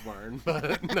the book barn,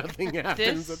 but nothing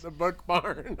happens at the book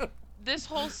barn. This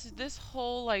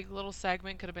whole like little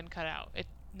segment could have been cut out.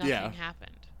 Nothing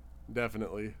happened.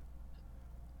 Definitely.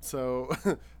 So,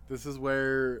 this is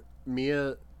where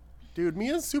Mia's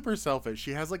super selfish.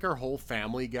 She has like her whole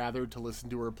family gathered to listen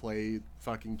to her play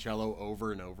fucking cello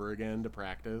over and over again to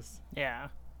practice. Yeah.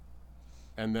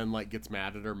 And then like gets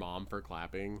mad at her mom for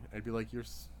clapping. I'd be like,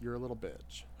 you're a little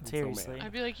bitch. I'm Seriously. So mad.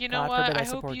 I'd be like, you know God what? forbid I I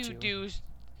hope support you you. do.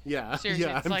 Yeah. Seriously,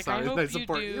 Yeah, it's I'm like sorry I hope that I you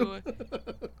support do. you.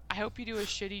 I hope you do a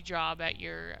shitty job at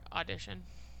your audition.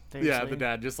 Seriously. Yeah, the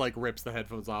dad just like rips the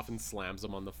headphones off and slams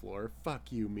them on the floor.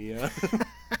 Fuck you, Mia.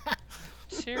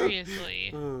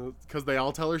 Seriously. Because they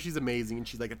all tell her she's amazing, and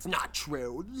she's like, it's not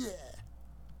true. Yeah.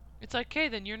 It's like, okay,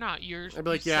 then you're not. I'd be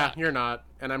like, yeah, you're not,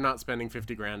 and I'm not spending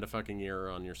 $50,000 a fucking year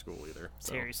on your school either.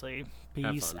 So. Seriously.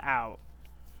 Peace fun. out.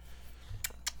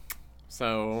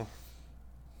 So,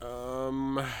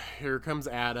 here comes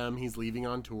Adam. He's leaving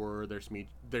on tour. They're smooching.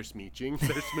 They're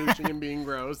smooching and being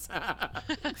gross.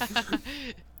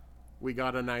 We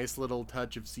got a nice little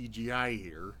touch of CGI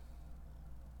here.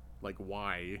 Like,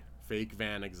 why? Fake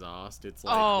van exhaust. It's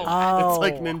like it's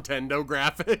like Nintendo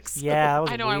graphics. Yeah, that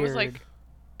was I know. weird.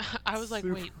 I was like,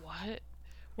 Super- wait, what? Yeah,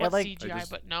 What like- CGI?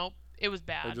 But nope, it was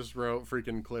bad. I just wrote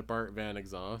freaking clip art van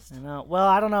exhaust. I know. Well,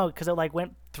 I don't know, because it like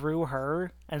went through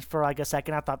her, and for like a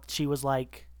second, I thought she was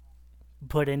like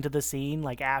put into the scene,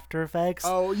 like After Effects.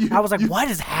 Oh, I was like, what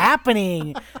is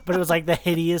happening? But it was like the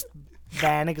hideous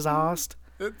van exhaust.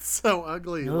 It's so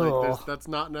ugly. Ugh. Like, that's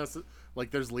not necessary. Like,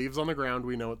 there's leaves on the ground.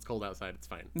 We know it's cold outside. It's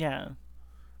fine. Yeah.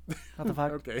 What the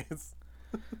fuck? Okay.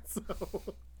 So,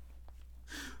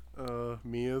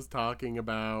 Mia's talking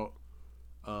about,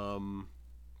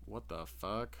 what the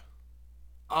fuck?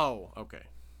 Oh, okay.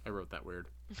 I wrote that weird.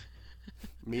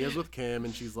 Mia's with Kim,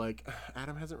 and she's like,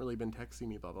 Adam hasn't really been texting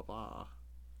me, blah, blah, blah.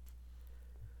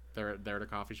 They're at a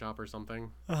coffee shop or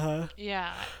something. Uh-huh.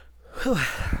 Yeah.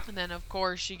 And then, of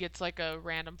course, she gets like a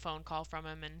random phone call from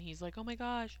him, and he's like, oh my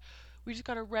gosh, we just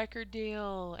got a record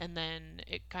deal. And then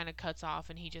it kind of cuts off,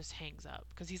 and he just hangs up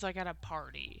because he's like at a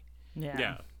party.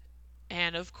 Yeah.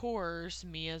 And of course,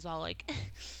 Mia's all like,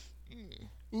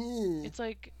 it's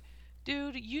like,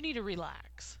 dude, you need to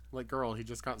relax. Like, girl, he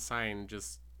just got signed.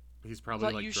 He's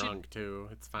probably Like, like drunk too.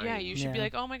 It's fine. Yeah, you should be Yeah.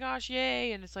 like, oh my gosh,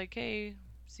 yay. And it's like, hey,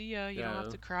 see ya. You don't have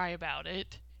Yeah. to cry about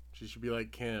it. She should be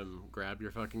like, Kim, grab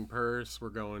your fucking purse. We're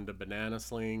going to Banana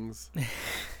Slings.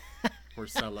 We're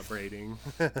celebrating.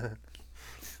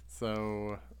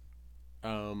 So,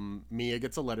 Mia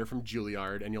gets a letter from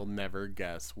Juilliard, and you'll never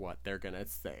guess what they're gonna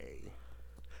say.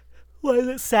 What does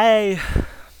it say?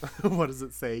 What does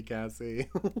it say, Cassie?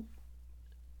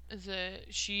 Is it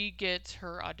she gets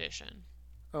her audition?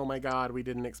 Oh my god, we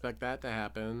didn't expect that to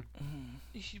happen.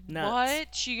 Nuts.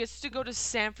 What? She gets to go to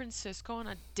San Francisco and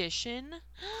audition?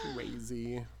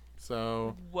 Crazy.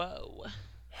 So, Whoa.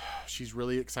 she's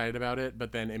really excited about it,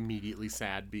 but then immediately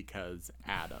sad because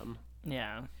Adam.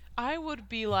 Yeah. I would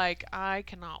be like, I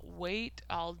cannot wait.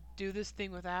 I'll do this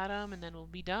thing with Adam, and then we'll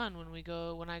be done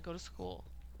when I go to school.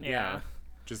 Yeah.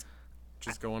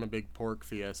 Just go on a big pork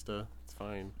fiesta. It's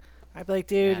fine. I'd be like,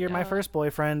 dude, Yeah, you're my no. first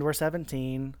boyfriend. We're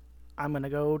 17. I'm going to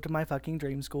go to my fucking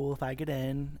dream school if I get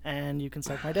in, and you can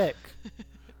suck my dick.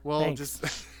 Well, Thanks.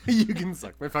 just you can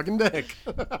suck my fucking dick.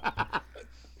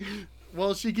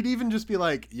 Well, she could even just be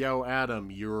like, "Yo,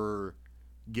 Adam, you're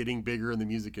getting bigger in the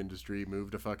music industry.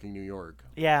 Move to fucking New York,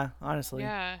 Yeah, honestly.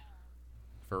 Yeah.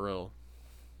 for real.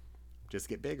 Just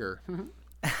get bigger, and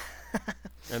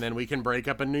then we can break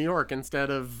up in New York instead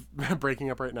of breaking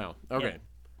up right now." Okay. Yeah.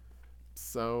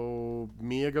 So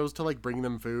Mia goes to like bring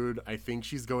them food. I think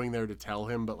she's going there to tell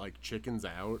him, but like chicken's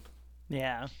out.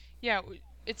 Yeah. Yeah.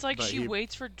 It's like But she he-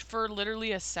 waits for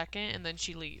literally a second, and then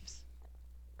she leaves.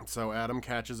 So Adam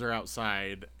catches her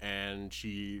outside, and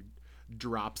she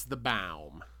drops the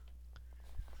bomb.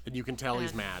 And you can tell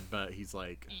he's mad, but he's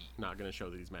like not gonna show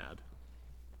that he's mad.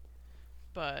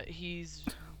 But he's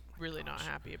really not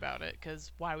happy about it,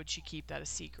 because why would she keep that a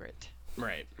secret?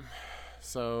 Right.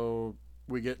 So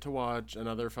we get to watch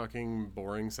another fucking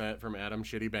boring set from Adam's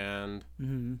shitty band.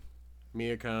 Mm-hmm.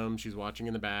 Mia comes, she's watching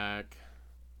in the back.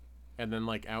 And then,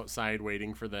 like, outside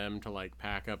waiting for them to, like,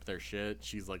 pack up their shit,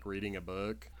 she's, like, reading a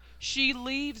book. She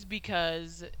leaves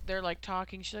because they're, like,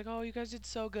 talking. She's like, oh, you guys did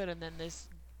so good. And then this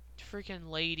freaking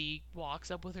lady walks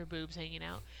up with her boobs hanging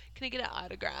out. Can I get an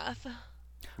autograph?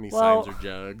 And he signs her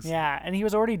jugs. Yeah, and he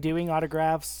was already doing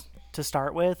autographs to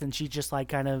start with, and she just, like,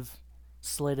 kind of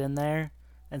slid in there.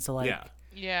 And so, like,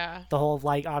 yeah. the whole,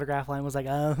 like, autograph line was like,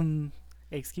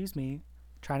 excuse me,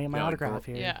 trying to get my autograph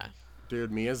here. Yeah. Dude,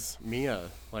 Mia.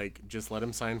 Like, just let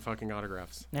him sign fucking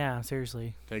autographs. Yeah,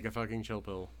 seriously. Take a fucking chill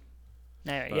pill.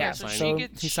 Yeah, so so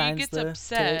she signs gets the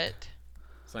upset. tit.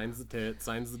 Signs the tit,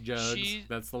 signs the jugs.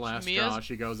 That's the last straw.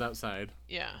 She goes outside.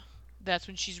 Yeah. That's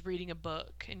when she's reading a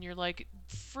book, and you're like,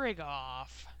 frig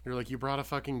off. You're like, you brought a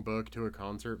fucking book to a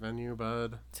concert venue,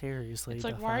 bud? Seriously. It's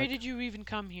like, why did you even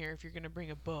come here if you're going to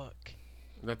bring a book?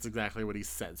 That's exactly what he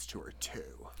says to her,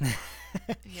 too.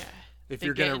 Yeah. If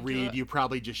you're going to read, you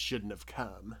probably just shouldn't have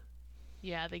come.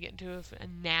 Yeah, they get into a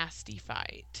nasty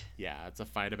fight. Yeah, it's a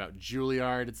fight about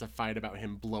Juilliard. It's a fight about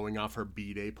him blowing off her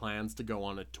B-Day plans to go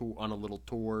on a little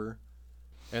tour.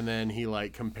 And then he,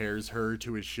 like, compares her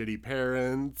to his shitty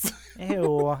parents.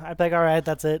 Ew. I'd be like, all right,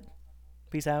 that's it.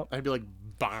 Peace out. I'd be like,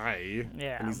 bye.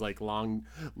 Yeah. And he's like, long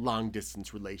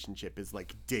distance relationship is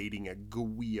like dating a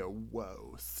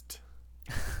ghost.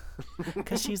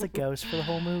 Because she's a ghost for the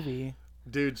whole movie.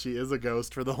 Dude, she is a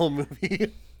ghost for the whole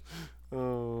movie.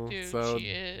 Oh, Dude, so she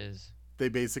is. they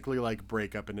basically, like,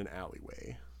 break up in an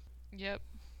alleyway. Yep.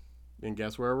 And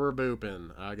guess where we're booping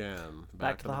again?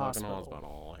 Back to the fucking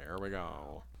hospital. Here we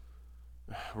go.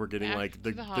 We're getting, Back like, to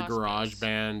the the garage hospice.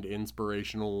 band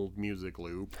inspirational music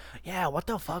loop. Yeah, what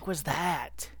the fuck was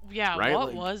that? Yeah, Right? what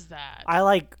Like- was that?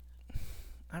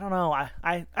 I don't know.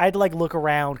 I had to, like, look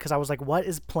around because I was like, what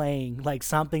is playing? Like,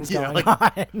 something's going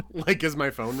on. Like, is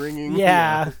my phone ringing?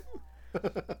 Yeah.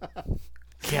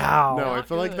 Cow. No, I Not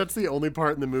feel like good. that's the only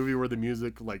part in the movie where the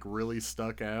music, like, really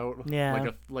stuck out.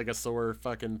 Yeah. Like a sore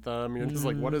fucking thumb. You're just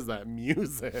like, what is that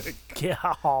music?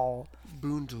 Cow.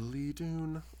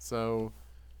 Boondly-doon. So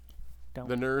Don't.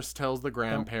 the nurse tells the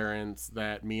grandparents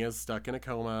that Mia's stuck in a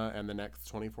coma and the next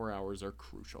 24 hours are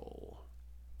crucial.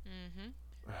 Mm-hmm.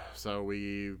 So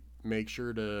we make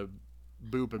sure to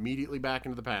boop immediately back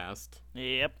into the past.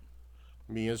 Yep.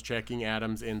 Mia's checking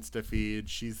Adam's Insta feed.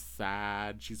 She's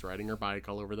sad. She's riding her bike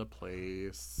all over the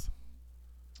place.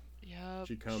 Yep.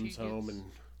 She comes home gets-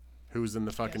 and who's in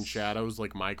the fucking Yes. shadows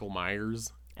like Michael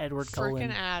Myers? Edward Frickin'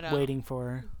 Cullen Adam. waiting for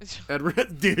her.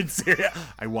 Edward, dude, seriously,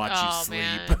 I watch you Oh,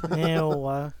 sleep. man.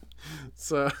 Ew.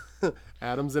 So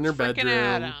Adam's in her Frickin' bedroom.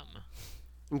 Adam.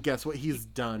 And guess what he's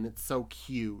done? It's so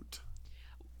cute.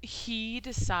 He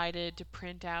decided to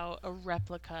print out a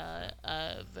replica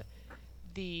of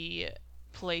the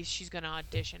place she's going to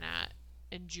audition at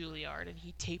in Juilliard, and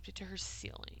he taped it to her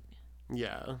ceiling.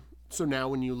 Yeah. So now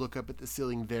when you look up at the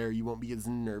ceiling there, you won't be as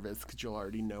nervous because you'll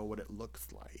already know what it looks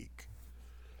like.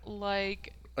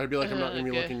 Like, I'd be like, I'm not going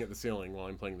to be Okay. looking at the ceiling while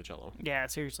I'm playing the cello. Yeah,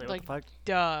 seriously, what like, the fuck?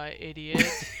 duh, idiot.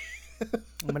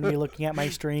 I'm going to be looking at my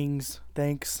strings.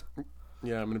 Thanks.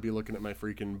 Yeah, I'm going to be looking at my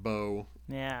freaking bow,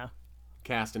 Yeah.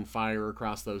 casting fire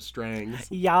across those strings.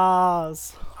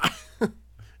 Yas.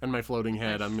 And my floating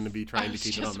head, I'm going to be I trying to was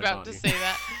keep it just on my about body. to say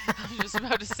that. I was just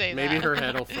about to say Maybe that. her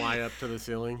head will fly up to the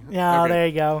ceiling. Yeah, Okay. there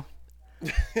you go.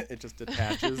 It just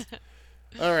attaches.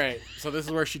 All right, so this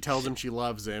is where she tells him she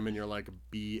loves him, and you're like,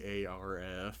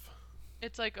 BARF.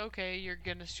 It's like, okay, you're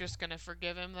just gonna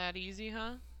forgive him that easy,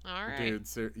 huh? All right.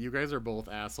 Dude, you guys are both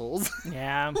assholes.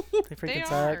 Yeah, they freaking they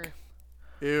suck. are.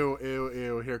 Ew, ew,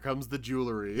 ew. Here comes the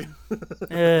jewelry.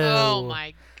 Oh Ew.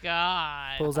 my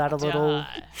god. Pulls out a little Duh.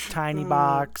 tiny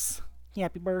box.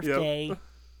 Happy birthday.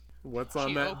 What's on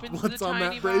She that? opens What's the on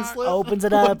tiny that box. bracelet? Opens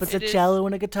it up. It's It a is- cello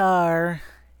and a guitar.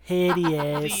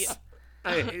 Hideous. The-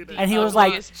 I hate it. And he was like,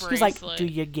 ugliest he's like, bracelet. do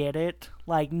you get it?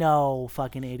 Like, no,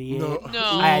 fucking idiot. No.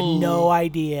 I had no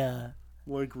idea.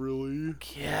 Like, really?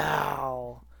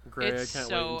 Cow. Gray, It's I can't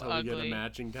so wait until we get ugly. a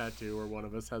matching tattoo where one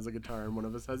of us has a guitar and one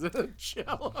of us has a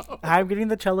cello. I'm getting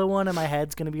the cello one, and my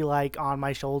head's gonna be like on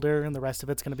my shoulder, and the rest of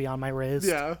it's gonna be on my wrist.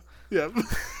 Yeah. Yep.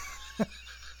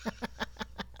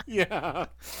 Yeah.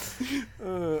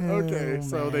 Okay,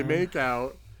 so they man. make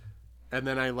out, and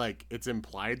then it's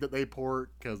implied that they port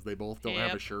because they both don't have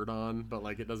a Yep. shirt on, but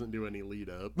like it doesn't do any lead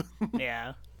up.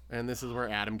 Yeah. And this is where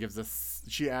Adam gives us...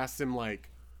 She asks him, like,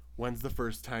 when's the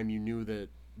first time you knew that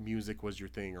music was your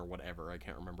thing or whatever? I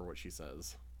can't remember what she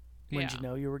says. When did you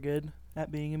know you were good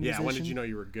at being a musician? Yeah, when did you know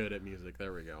you were good at music?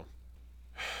 There we go.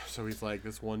 So he's like,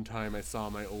 this one time I saw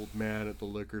my old man at the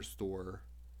liquor store.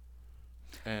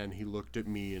 And he looked at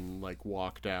me and, like,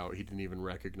 walked out. He didn't even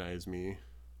recognize me.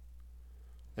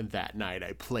 And that night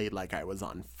I played like I was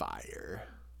on fire.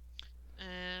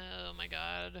 Oh my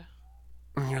god.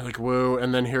 And you're like, whoa.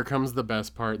 And then here comes the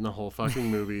best part in the whole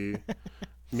fucking movie.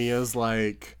 Mia's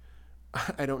like,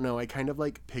 I don't know. I kind of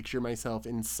like picture myself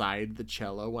inside the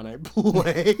cello when I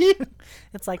play.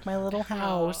 It's like my little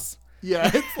house.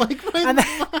 Yeah, it's like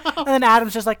my And then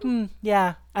Adam's just like,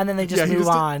 yeah. And then they just move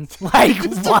on. Like,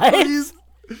 what?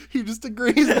 He just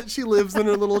agrees that she lives in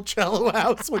her little cello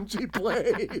house when she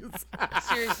plays.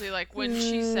 Seriously, like, when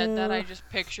she said that, I just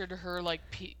pictured her, like,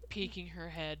 peeking her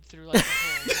head through, like,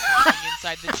 the hole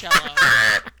inside the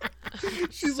cello.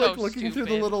 She's, So like, looking through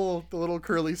the little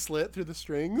curly slit through the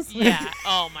strings. Yeah.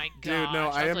 Oh, my god. Dude, no,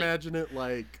 I imagine it,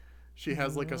 like, she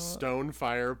has, like, a stone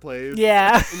fireplace.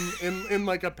 Yeah. In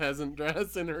like, a peasant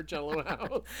dress in her cello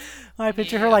house. I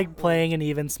picture her, like, playing an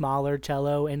even smaller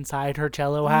cello inside her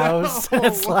cello house. No.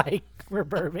 It's, like,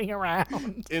 reverbing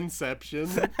around. Inception.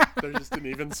 There's just an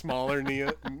even smaller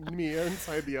Mia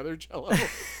inside the other cello.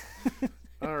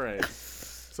 All right.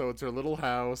 So it's her little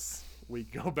house. We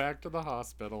go back to the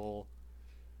hospital.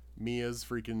 Mia's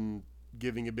freaking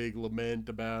giving a big lament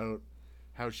about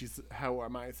how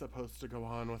am I supposed to go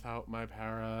on without my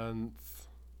parents?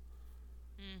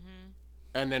 Mm-hmm.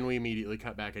 And then we immediately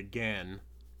cut back again.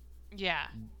 Yeah.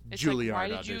 It's Juilliard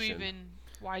like, audition.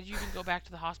 why did you even go back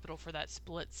to the hospital for that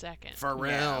split second? For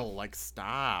real, like,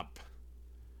 stop.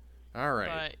 All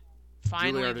right. But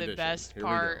finally, Juilliard the edition. best Here we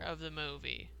part go. of the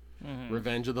movie. Mm-hmm.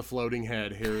 Revenge of the Floating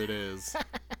Head. Here it is.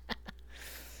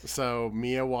 So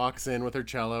Mia walks in with her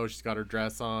cello. She's got her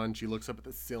dress on. She looks up at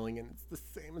the ceiling, and it's the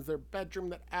same as their bedroom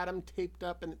that Adam taped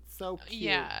up, and it's so cute.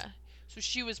 Yeah. So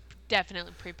she was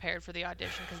definitely prepared for the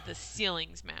audition because the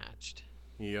ceilings matched.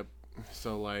 Yep.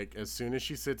 So, like, as soon as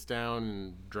she sits down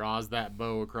and draws that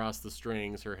bow across the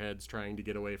strings, her head's trying to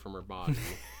get away from her body.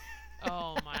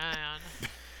 Oh, man.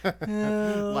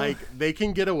 Like, they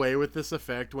can get away with this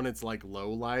effect when it's, like, low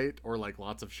light or, like,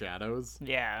 lots of shadows.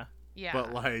 Yeah. Yeah.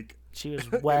 But, like, She was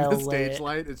in well the stage lit.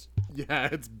 light, it's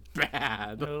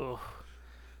bad. Ooh.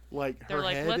 Like, They're her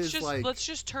like, head let's is, like...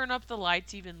 just turn up the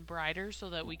lights even brighter so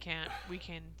that we can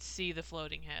see the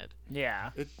floating head.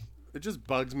 Yeah. It just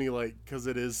bugs me, like, because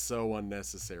it is so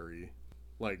unnecessary.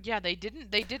 Like, Yeah, they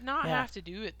did not have to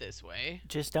do it this way.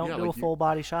 Just don't Yeah, do like a full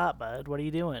body shot, bud. What are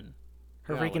you doing?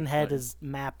 Her Yeah, freaking like, head like- is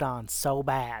mapped on so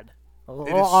bad. it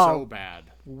is so bad.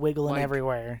 Wiggling like-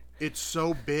 everywhere. It's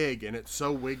so big and it's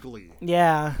so wiggly.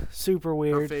 Yeah, super Her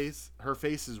weird. face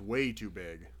is way too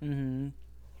big. Mm-hmm.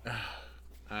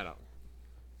 I don't.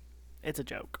 It's a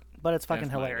joke, but it's fucking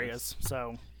F- hilarious.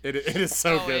 So It is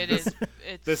so Oh, good. it This, is.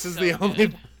 It's this is so the only.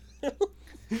 good.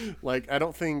 Like, I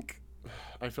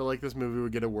feel like this movie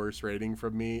would get a worse rating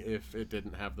from me if it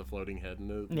didn't have the floating head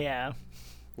in it. yeah,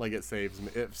 Like, it saves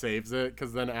it,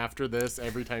 because then after this,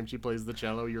 every time she plays the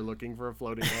cello, you're looking for a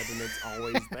floating head, and it's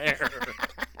always there.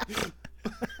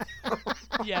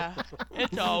 Yeah,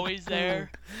 it's always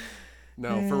there.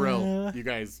 No, for real. You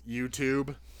guys,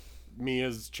 YouTube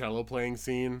Mia's cello playing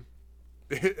scene.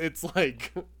 It's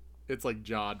like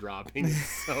jaw-dropping.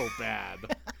 It's so bad.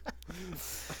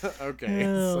 Okay,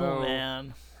 oh so...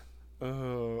 man,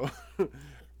 Oh.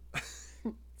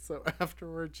 So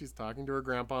afterwards, she's talking to her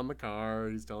grandpa in the car.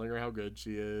 He's telling her how good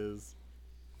she is.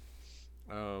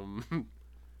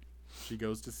 She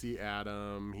goes to see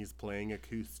Adam. He's playing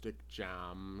acoustic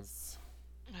jams.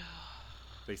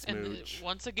 They And smooch.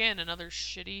 once again, another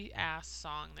shitty ass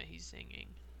song that he's singing.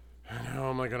 I know,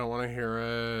 I'm like, I don't want to hear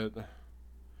it.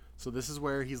 So this is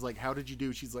where he's like, how did you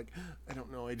do? She's like, I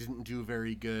don't know, I didn't do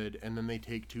very good. And then they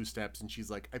take 2 steps, and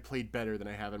she's like, I played better than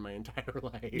I have in my entire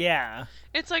life. yeah.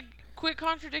 It's like, quit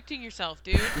contradicting yourself,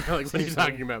 dude. Like, what are you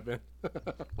talking about, Ben?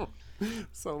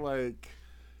 So, like,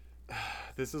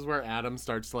 this is where Adam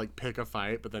starts to, like, pick a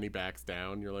fight, but then he backs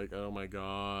down. You're like, oh my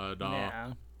god.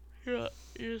 Yeah. You're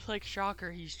just like, shocker,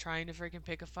 he's trying to freaking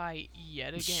pick a fight yet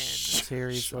again.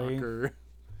 Seriously. Shocker.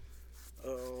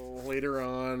 Oh, later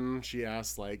on, she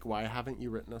asks, like, why haven't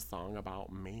you written a song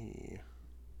about me?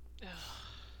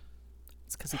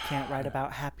 It's because he can't write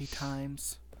about happy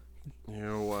times.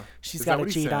 Ew. She's Is that got to what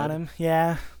he cheat said? on him.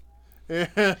 Yeah. Ew.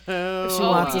 If she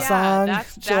wants a song,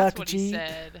 That's she'll have to what he cheat.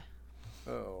 said.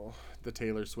 Oh, the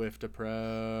Taylor Swift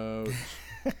approach.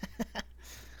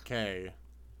 Okay.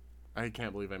 I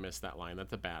can't believe I missed that line.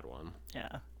 That's a bad one.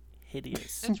 Yeah.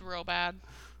 Hideous. It's real bad.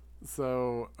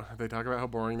 So they talk about how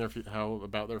boring how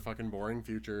about their fucking boring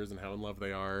futures and how in love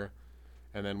they are,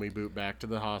 and then we boot back to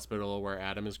the hospital where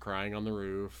Adam is crying on the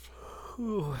roof.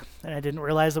 Ooh, and I didn't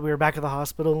realize that we were back at the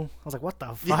hospital. I was like, what the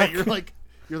fuck? Yeah,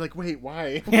 you're like, wait,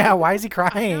 why? Yeah, why is he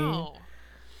crying? No.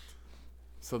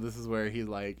 So this is where he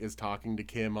like is talking to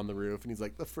Kim on the roof, and he's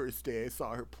like, the first day I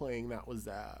saw her playing, that was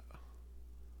that.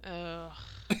 Ugh.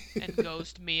 And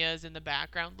Ghost Mia's in the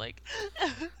background, like.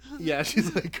 Yeah,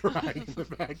 she's like crying in the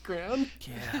background.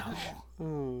 Yeah.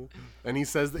 And he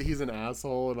says that he's an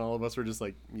asshole, and all of us were just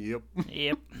like, yep.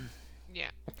 Yep. Yeah.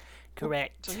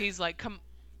 Correct. So he's like,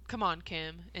 come on,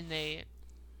 Kim, and they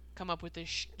come up with this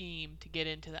scheme to get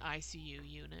into the ICU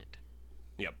unit.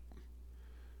 Yep.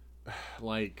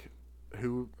 Like,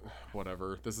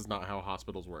 whatever. This is not how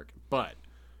hospitals work. But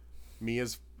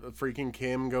Mia's freaking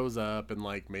Kim goes up and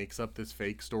like makes up this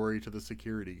fake story to the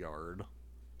security guard.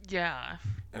 Yeah.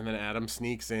 And then Adam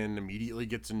sneaks in, immediately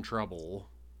gets in trouble.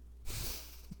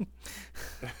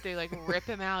 They like rip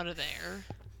him out of there.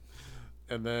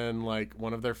 And then like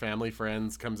one of their family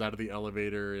friends comes out of the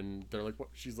elevator and they're like, what?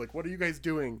 She's like, what are you guys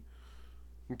doing?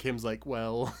 And Kim's like,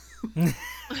 well.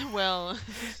 Well,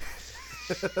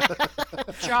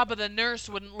 Jabba the nurse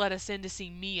wouldn't let us in to see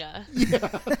Mia.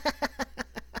 Yeah.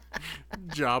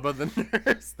 Jabba the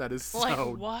nurse. That is so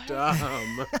Like, what?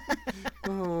 dumb.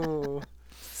 Oh.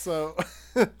 So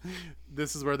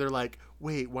this is where they're like,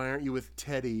 wait, why aren't you with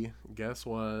Teddy? Guess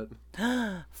what?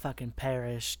 Fucking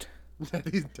perished.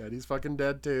 Teddy's fucking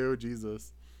dead too.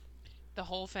 Jesus. The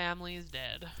whole family is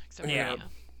dead. Except Yeah. for Mia.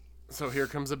 So here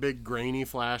comes a big grainy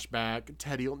flashback.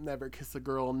 Teddy will never kiss a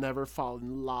girl, never fall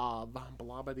in love. Blah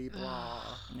blah blah.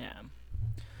 Yeah.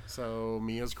 So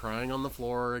Mia's crying on the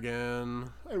floor again.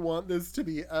 I want this to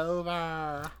be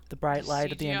over. The bright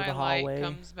light at the end of the CGI hallway. light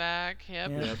comes back. Yep.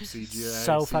 Yeah. Yep, CGI.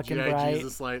 So CGI fucking bright.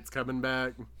 Jesus light's coming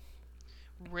back.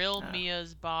 Real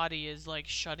Mia's body is like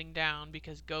shutting down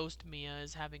because Ghost Mia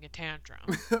is having a tantrum.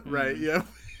 Right, yep.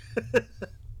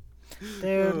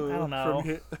 Dude, I don't know. From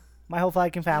here, My whole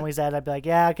fucking family's dead. I'd be like,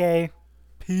 yeah, okay.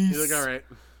 Peace. he's like,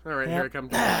 all right, Yep. here I come.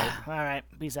 Tonight. All right,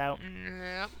 peace out.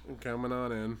 Yep. Coming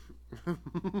on in.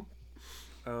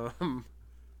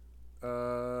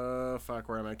 Fuck,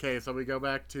 where am I? Okay, so we go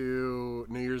back to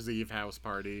New Year's Eve house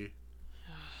party.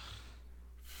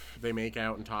 They make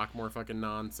out and talk more fucking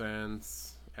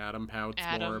nonsense. Adam pouts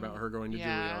more about her going to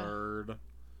Juilliard.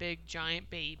 Big giant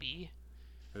baby.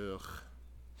 Ugh.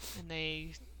 And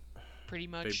they pretty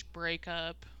much break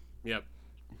up. Yep.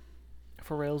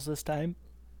 For reals this time.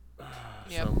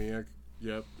 Yep. So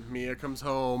Mia comes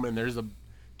home and there's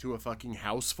to a fucking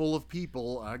house full of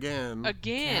people again.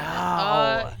 Again.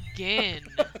 Ow. Again.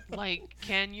 Like,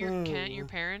 can't your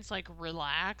parents like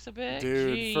relax a bit?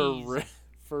 Dude, Jeez.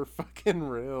 for fucking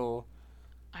real.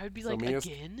 I would be So like, Mia's-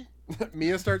 again?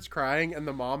 Mia starts crying and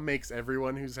the mom makes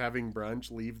everyone who's having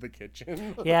brunch leave the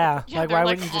kitchen. Yeah, Yeah, like they're why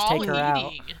like wouldn't you just all take her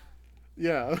out? eating.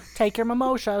 Yeah. Take your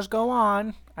mimosas, go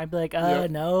on. I'd be like,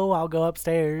 Yep. no, I'll go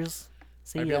upstairs.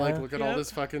 See I'd be ya. like, look at all Yep.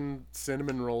 this fucking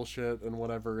cinnamon roll shit and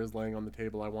whatever is laying on the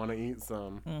table. I want to eat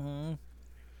some. Mm-hmm.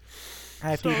 I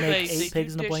have So to make they 8 do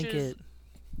pigs in a dishes. blanket.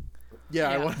 Yeah,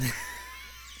 I Yeah. want.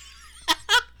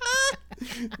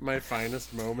 My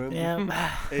finest moment. Yeah,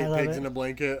 8 I love pigs it. in a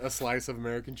blanket, a slice of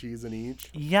American cheese in each.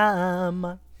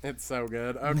 Yum. It's so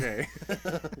good. Okay.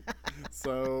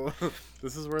 So,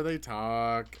 this is where they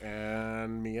talk,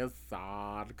 and Mia's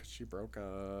sad because she broke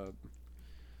up.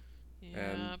 Yeah,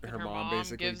 And her mom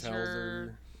basically gives tells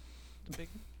her. the big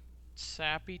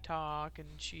sappy talk, and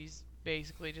she's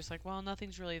basically just like, well,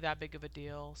 nothing's really that big of a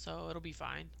deal, so it'll be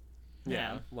fine.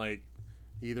 Yeah, like,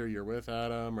 either you're with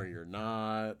Adam or you're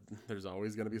not. There's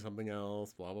always going to be something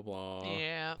else, blah, blah, blah.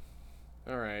 Yeah.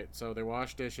 All right, so they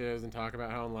wash dishes and talk about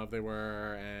how in love they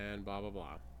were and blah, blah,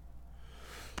 blah.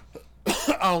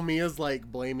 Oh, Mia's,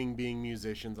 like, blaming being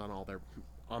musicians on all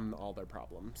their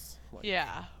problems. Like,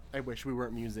 Yeah. I wish we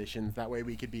weren't musicians. That way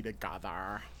we could be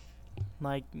together.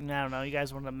 Like, I don't know, you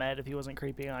guys wouldn't have met if he wasn't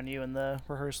creeping on you in the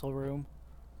rehearsal room.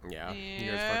 Yeah, you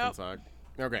guys fucking Yep. suck.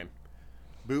 Okay.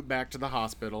 Boot back to the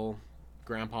hospital.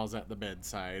 Grandpa's at the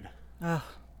bedside. Ugh.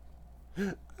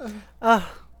 Ugh.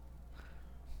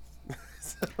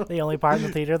 The only part in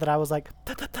the theater that I was like,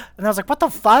 and I was like, what the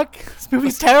fuck? This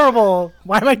movie's terrible.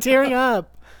 Why am I tearing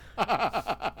up?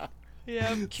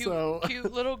 Yeah, cute, So-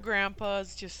 cute little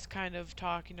grandpa's just kind of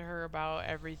talking to her about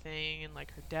everything and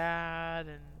like her dad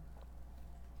and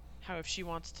how if she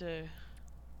wants to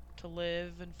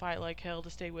live and fight like hell to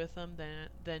stay with him,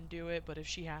 then do it. But if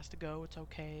she has to go, it's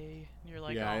okay. And you're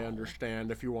like, Yeah, I "Oh." understand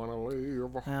if you want to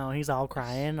leave. Oh, he's all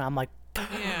crying. I'm like,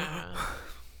 Yeah.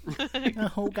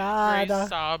 Oh God. Grace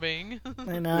sobbing.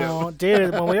 I know,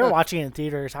 dude. When we were watching it in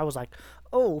theaters, I was like,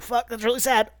 "Oh fuck, that's really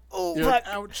sad." Oh You're fuck.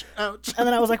 like, ouch, ouch. And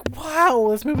then I was like, "Wow,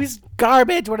 this movie's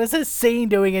garbage. What is this scene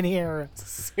doing in here?"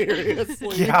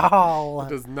 Seriously. Y'all. It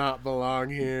does not belong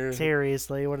here.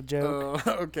 Seriously, what a joke.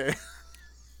 Okay.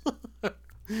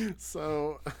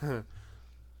 So,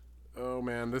 oh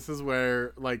man, this is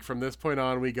where, like, from this point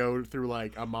on, we go through,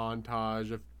 like, a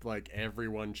montage of, like,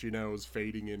 everyone she knows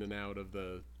fading in and out of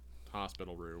the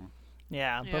hospital room.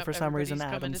 Yeah, but Yep, for some reason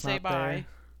everybody's coming to Adam's say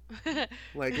not there. bye.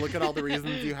 Like, look at all the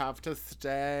reasons you have to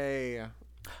stay.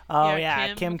 Oh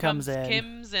yeah, Kim comes in.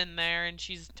 Kim's in there, and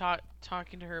she's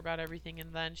talking to her about everything,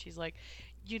 and then she's like,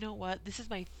 "You know what? This is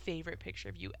my favorite picture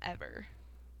of you ever."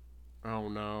 Oh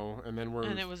no! And then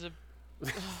And it was a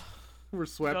we're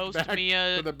swept Ghost back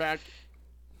Mia. to the back.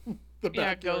 The Yeah,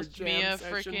 backyard Ghost jam Mia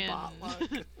session frickin'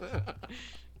 potluck.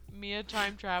 Mia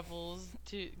time travels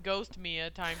to Ghost Mia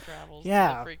time travels.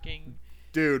 Yeah. To the freaking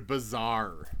Dude,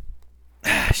 bizarre.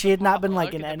 She had not been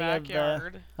like potluck in the any of the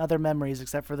backyard. other memories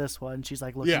except for this one. She's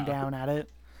like looking Yeah. down at it.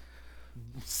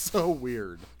 So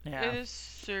weird. Yeah. It is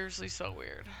seriously so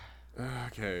weird.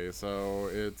 Okay, so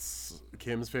it's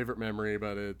Kim's favorite memory,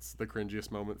 but it's the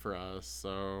cringiest moment for us.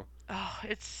 So Oh,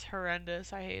 it's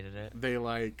horrendous. I hated it. they,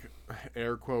 like,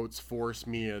 air quotes, force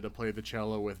Mia to play the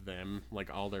cello with them,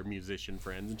 like all their musician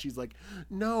friends, and she's like,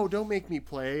 "No, don't make me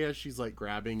play." As she's like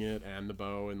grabbing it and the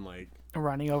bow and like,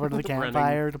 Running over to the Running.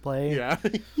 campfire to play. yeah,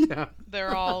 yeah.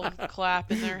 They're all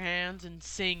clapping their hands and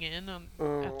singing at the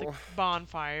Oh.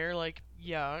 bonfire. Like,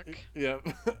 yuck. Yep.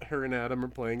 Her and Adam are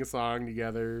playing a song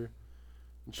together.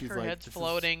 And she's Her like, head's "This is-"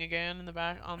 floating again in the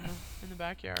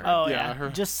backyard. Oh Yeah, yeah,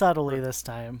 just subtly this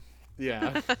time.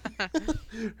 Yeah.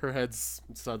 Her head's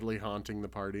subtly haunting the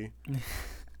party.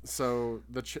 So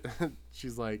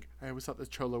she's like, "I always thought the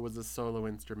cello was a solo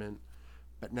instrument,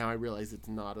 but now I realize it's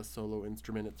not a solo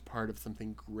instrument. It's part of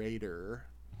something greater."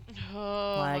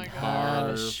 Oh My my God.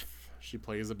 god. Gosh. She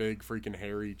plays a big freaking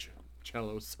hairy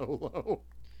cello solo.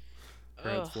 Her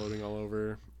head's Ugh. floating all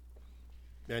over.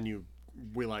 And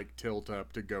we like tilt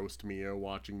up to Ghost Mia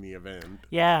watching the event.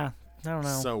 Yeah, I don't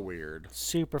know. So weird.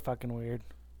 Super fucking weird.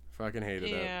 Fucking hated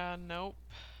it. Yeah, nope.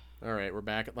 All right, we're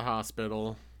back at the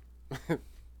hospital.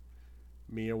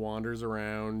 Mia wanders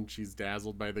around. She's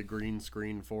dazzled by the green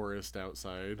screen forest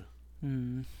outside.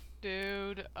 Hmm.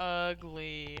 Dude,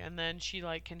 ugly. And then she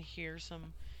like can hear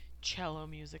some cello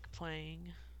music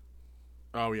playing.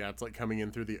 Oh yeah, it's like coming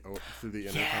in through the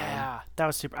intercom. Yeah, that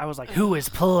was super. I was like, who is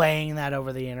playing that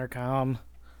over the intercom?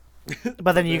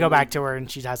 But then you go back to her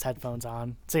and she has headphones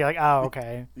on. So you're like, oh,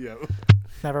 okay. Yeah.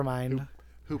 Never mind.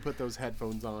 Who put those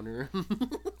headphones on her? You'll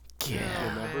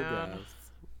Yeah. never man. guess.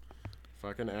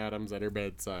 Fucking Adam's at her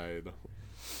bedside.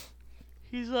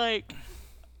 He's like,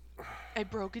 I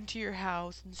broke into your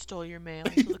house and stole your mail,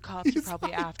 so the cops are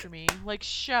probably after me. Like,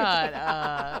 shut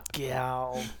up.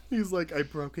 Yeah. He's like, "I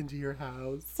broke into your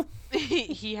house."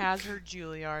 He has her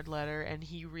Juilliard letter and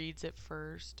he reads it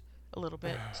first a little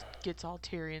bit, gets all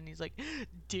teary, and he's like,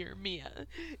 "Dear Mia,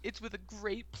 it's with a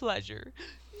great pleasure.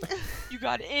 You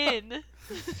got in."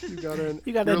 You got in.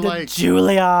 You got You're into like,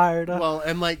 Juilliard. well,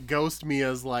 and like Ghost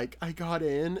Mia's like, "I got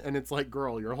in," and it's like,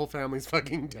 "Girl, your whole family's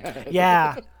fucking dead."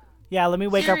 Yeah. Yeah, let me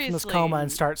wake up from this Seriously. coma and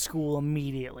start school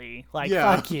immediately. Like,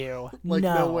 Yeah. fuck you. Like,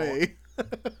 no way.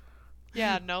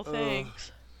 Yeah, no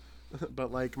thanks.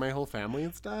 But like, my whole family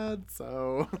is dead,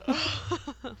 so.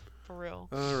 For real.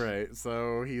 All right,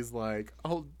 so he's like,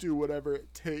 "I'll do whatever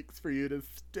it takes for you to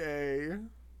stay," and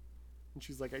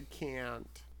she's like, "I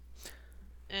can't."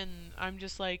 And I'm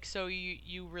just like, so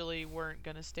you really weren't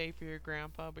gonna stay for your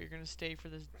grandpa, but you're gonna stay for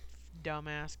this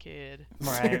dumbass kid.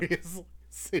 Right.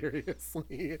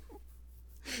 Seriously.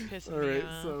 Pissing All me right,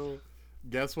 off. so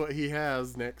guess what he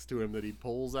has next to him that he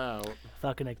pulls out?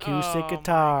 Fucking acoustic Oh my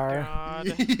guitar.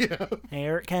 God. Yeah,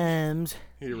 Here it comes.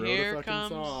 he wrote Here a fucking comes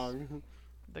song.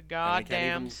 The can't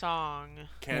goddamn even- song.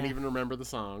 Can't Yeah. even remember the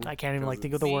song. I can't even like 'cause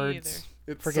think of the Me words.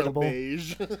 It's forgettable. so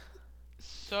beige.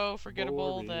 So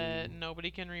forgettable that Boring.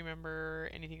 nobody can remember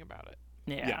anything about it.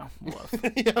 Yeah. Woof.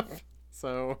 Yep.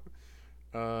 So,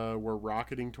 we're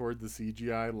rocketing toward the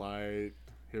CGI light.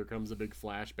 Here comes a big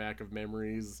flashback of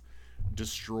memories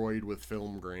destroyed with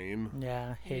film grain.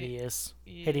 Yeah. Hideous.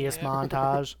 Hideous Yeah.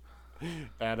 montage.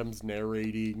 Adam's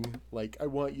narrating, like, "I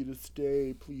want you to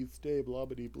stay, please stay,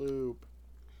 blobbity bloop."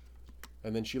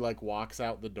 And then she, like, walks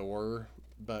out the door,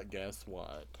 but guess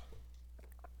what?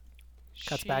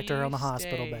 Cuts back to her on the She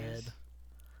hospital stays. bed.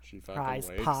 She fucking Eyes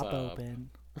wakes pop up. open.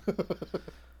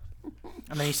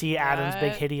 And then you see Adam's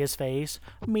big What? hideous face.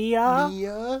 Mia.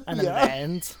 Mia? And then yeah. it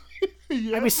ends.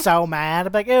 Yeah. I'd be so mad.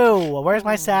 I'd be like, ew, where's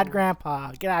my sad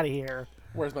grandpa? Get out of here.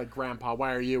 Where's my grandpa?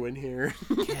 Why are you in here?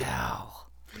 Yeah.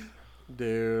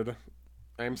 Dude,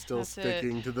 I'm still That's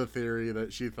sticking to the theory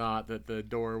that she thought that the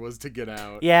door was to get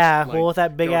out. Yeah, Like, well, with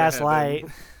that big go to ass heaven. light.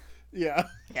 Yeah.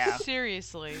 Yeah.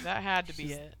 Seriously, that had to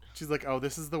be it. She's like, oh,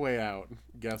 this is the way out.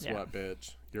 Guess Yeah. what,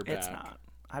 bitch? You're It's back.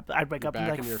 not. I'd wake You're up and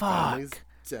back be and your like, family's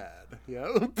fuck. dead.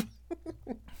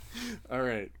 Yep. All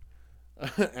right.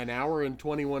 An hour and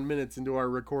 21 minutes into our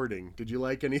recording. Did you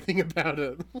like anything about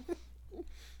it?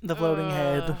 The floating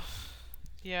head.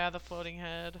 Yeah, the floating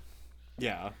head.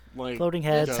 Yeah. Like, Floating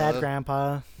head, duh. sad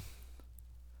grandpa.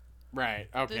 Right.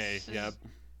 Okay. This is- Yep.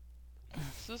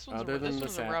 So this Other than this the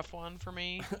was a sad- rough one for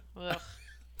me. Ugh.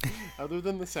 Other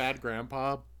than the sad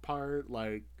grandpa part,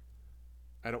 like,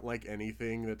 I don't like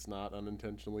anything that's not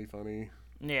unintentionally funny.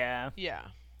 Yeah. Yeah.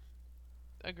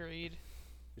 Agreed.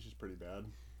 It's just pretty bad.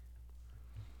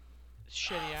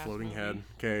 Shitty ass Floating movie. head.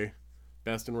 Okay.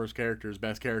 Best and worst characters.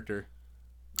 Best character.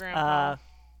 Grandpa.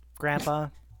 Grandpa.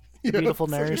 Yep. Beautiful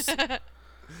nurse.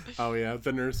 Oh, yeah.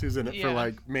 The nurse who's in it for, Yeah.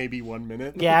 like, maybe 1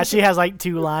 minute. Yeah, she has like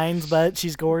 2 lines, but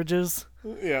she's gorgeous.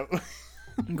 Yep.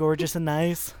 Gorgeous and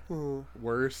nice.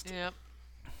 Worst. Yep.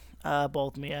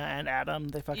 Both Mia and Adam,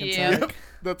 they fucking Yeah. suck.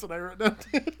 That's what I wrote down.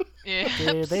 Yeah.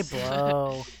 Dude, they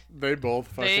blow. They both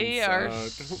fucking They are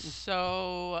suck.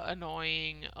 so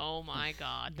annoying. Oh my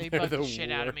god. They They're bug the the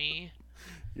shit out of worst. me.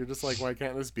 You're just like, why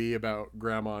can't this be about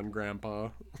grandma and grandpa?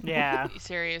 Yeah.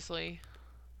 Seriously.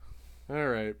 All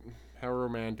right. How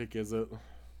romantic is it?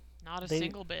 Not a They-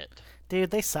 single bit. Dude,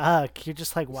 they suck. You're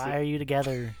just like, why are you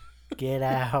together? Get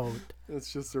out.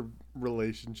 It's just a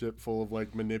relationship full of,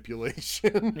 like,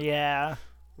 manipulation. Yeah.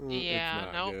 Yeah,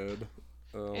 it's not nope. good.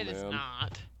 Oh, It is man.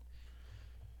 not.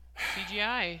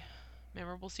 CGI.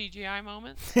 Memorable CGI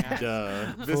moments.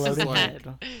 Duh. This is Floating like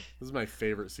head. this is my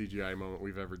favorite CGI moment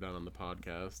we've ever done on the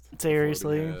podcast. The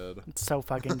Seriously? floating head. It's so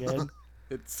fucking good.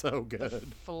 It's so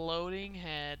good. Floating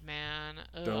head, man.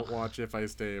 Ugh. Don't watch If I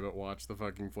Stay, but watch the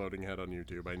fucking floating head on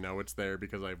YouTube. I know it's there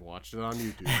because I've watched it on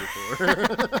YouTube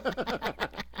before.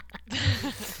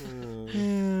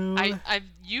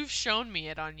 You've shown me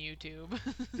it on YouTube.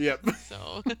 Yep.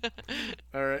 So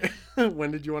All right.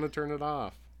 When did you want to turn it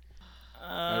off?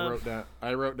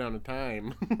 I wrote down a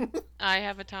time. I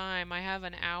have a time. I have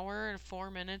an hour and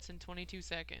 4 minutes and 22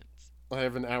 seconds. I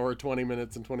have an hour, 20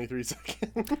 minutes, and 23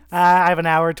 seconds. I have an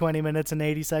hour, 20 minutes, and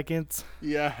 80 seconds.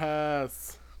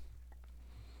 Yes.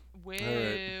 Woo.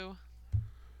 Alright.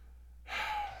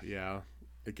 Yeah.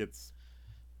 It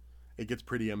gets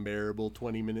pretty unbearable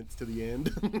 20 minutes to the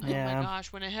end. Oh my Yeah.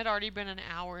 gosh, when it had already been an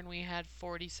hour and we had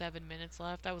 47 minutes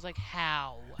left, I was like,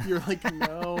 how? You're like,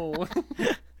 no.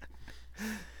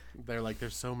 They're like,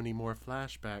 there's so many more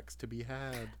flashbacks to be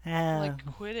had. Like,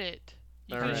 quit it.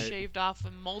 You could have Alright. shaved off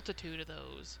a multitude of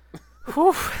those.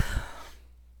 Whew.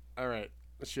 All right.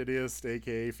 Shittiest,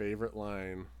 aka favorite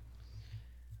line.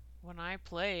 When I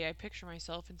play, I picture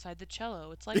myself inside the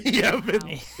cello. It's like Yep, wow.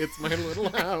 it's my little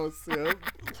house. Yep.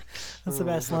 That's the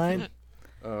best line.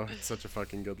 Oh, it's such a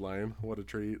fucking good line. What a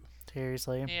treat.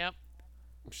 Seriously. Yep.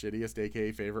 Shittiest,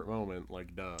 aka favorite moment.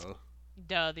 Like, duh.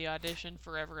 Duh, the audition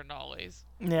forever and always.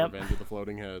 Yep. Revenge of the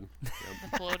Floating Head.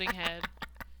 The floating head.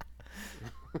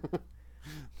 Yep.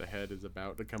 The head is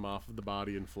about to come off of the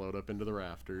body and float up into the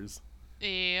rafters.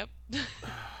 Yep.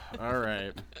 All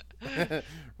right.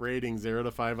 Rating 0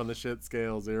 to 5 on the shit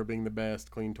scale. 0 being the best,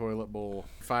 clean toilet bowl.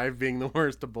 5 being the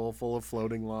worst, a bowl full of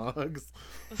floating logs.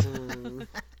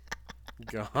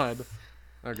 God.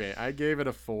 Okay, I gave it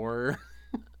a 4.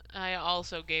 I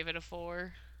also gave it a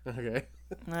 4. Okay.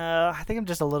 I think I'm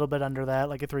just a little bit under that,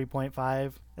 like a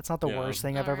 3.5. It's not the Yeah. worst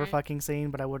thing I've ever Alright. fucking seen,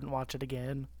 but I wouldn't watch it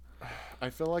again. I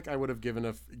feel like I would have given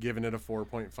it a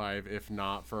 4.5 if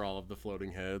not for all of the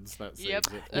floating heads. That saves Yep.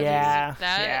 it. Yeah,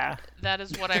 That, yeah. That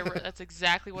is what that's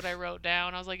exactly what I wrote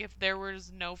down. I was like, if there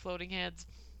was no floating heads,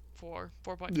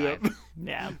 4.5. Yep.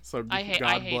 Yeah. So I hate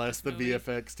God this bless the movie.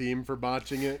 VFX team for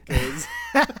botching it, because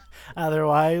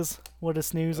Otherwise, what a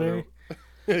snoozer.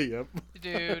 yep.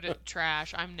 Dude,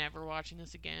 trash. I'm never watching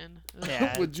this again. Ugh.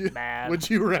 Yeah, Would you bad. would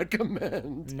you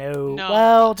recommend? No. No.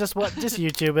 Well, just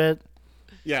YouTube it.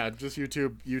 Yeah, just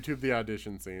YouTube the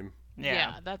audition scene.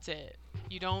 Yeah, that's it.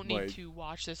 You don't need Like- to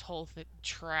watch this whole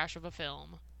trash of a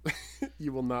film.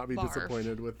 You will not be Barf.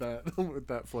 disappointed with that with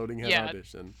that floating head Yeah.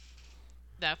 audition.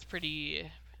 That's pretty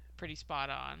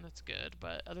spot on. That's good.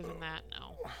 But other than that,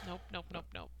 no. Nope.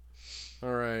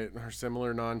 All right, our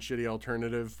similar non-shitty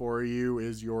alternative for you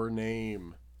is Your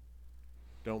Name.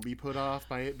 Don't be put off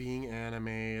by it being anime.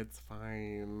 It's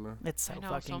fine. It's so I know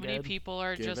fucking so many good. people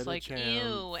are Give just it a like, chance.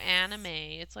 ew, anime.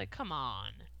 It's like, come on.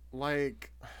 Like,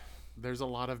 there's a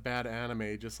lot of bad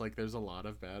anime, just like there's a lot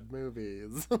of bad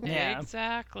movies. Yeah.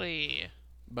 Exactly.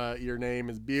 but your name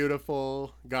is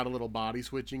beautiful. Got a little body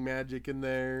switching magic in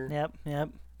there. Yep.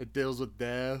 It deals with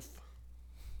death,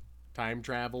 time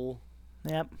travel.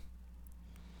 Yep.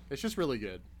 It's just really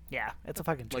good. Yeah, it's a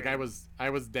fucking treat. Like I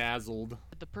was dazzled.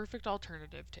 The perfect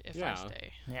alternative to If I Yeah.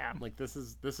 Stay. Yeah. Like this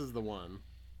is the one.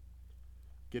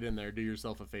 Get in there, do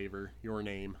yourself a favor. Your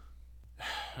name.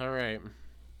 All right.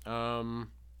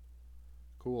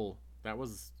 Cool. That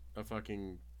was a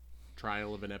fucking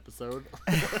trial of an episode.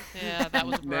 Yeah, that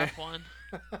was a rough one.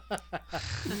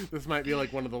 This might be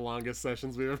like one of the longest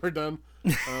sessions we've ever done.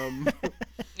 It's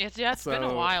been a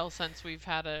So- while since we've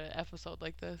had an episode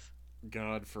like this.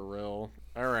 God, for real.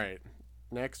 All right.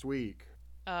 Next week.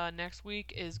 Next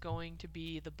week is going to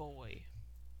be The Boy.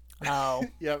 Oh,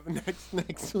 Yep,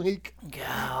 next week.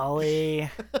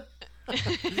 golly.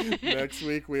 Next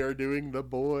week we are doing The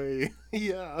Boy.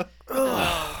 Yeah.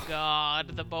 Oh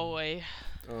God, The Boy.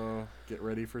 Oh, get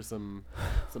ready for some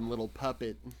little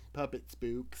puppet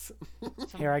spooks.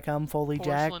 Some Here I come, fully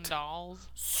porcelain jacked. dolls.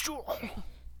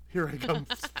 Here I come,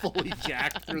 fully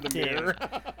jacked through the Dude. mirror.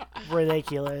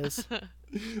 Ridiculous.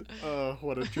 Oh,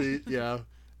 what a treat. Yeah.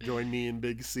 Join me and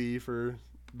Big C for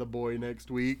The Boy next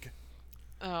week.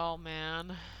 Oh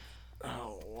man.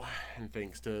 Oh, and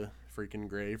thanks to freaking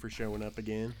Grey for showing up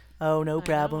again. Oh, no I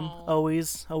problem. know.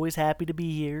 Always happy to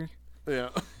be here. Yeah.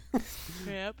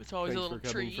 Yep, it's always Thanks a little for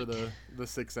coming treat. for the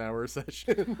 6-hour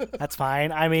session. That's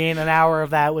fine. I mean, an hour of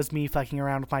that was me fucking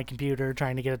around with my computer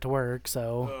trying to get it to work,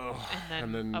 so. Oh,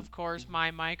 And then, of course,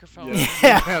 my microphone. yeah.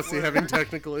 Yeah. Yeah, see, having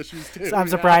technical issues too. I'm Yeah.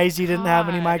 surprised you didn't have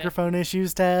any God. microphone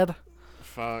issues, Ted.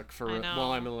 Fuck for I real.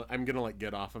 Well, know. I'm gonna like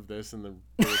get off of this and the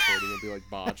recording will be like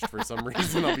botched for some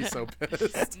reason. I'll be so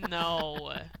pissed.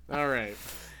 No. All right.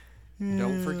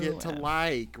 Don't forget to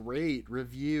like, rate,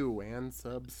 review, and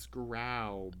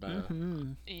subscribe.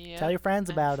 Yep, Tell your friends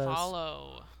and about us.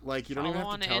 follow. Like, you don't even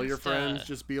Follow have to on tell your Insta. friends.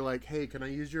 Just be like, hey, can I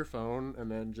use your phone? And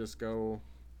then just go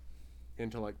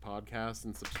into like podcasts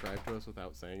and subscribe to us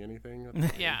without saying anything.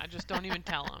 That's fine. Yeah, just don't even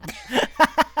tell them.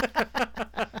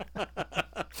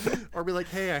 Or be like,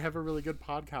 hey, I have a really good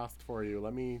podcast for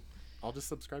you. I'll just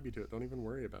subscribe you to it. Don't even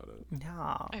worry about it.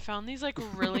 No. I found these like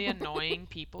really annoying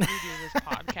people who do this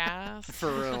podcast.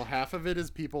 For real, half of it is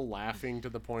people laughing to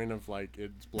the point of like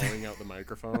it's blowing out the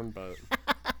microphone, but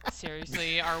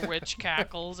Seriously, our witch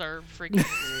cackles are freaking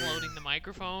exploding the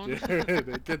microphone. dude,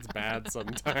 it gets bad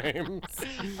sometimes.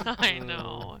 I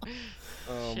know.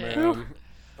 Oh Shit.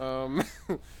 man.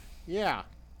 Yeah.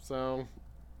 So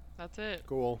That's it.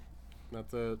 cool.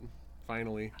 That's it.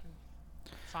 Finally.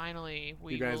 Finally,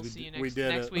 we You guys, will we see you we next did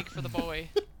next it. week for The Boy.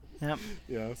 Yep.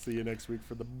 Yeah. See you next week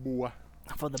for the boy.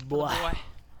 For the The boy. Boy.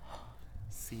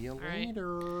 See you right.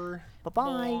 later. Bye-bye.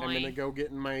 Boy. I'm gonna go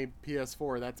get in my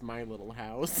PS4. That's my little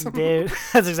house. Dude,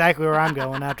 that's exactly where I'm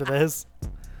going after this.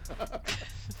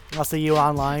 I'll see you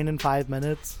online in 5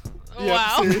 minutes. Yeah,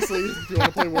 Wow. seriously. Do you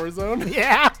want to play Warzone?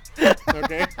 Yeah.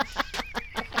 Okay.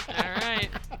 All right.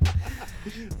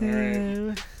 All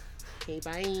right. Okay,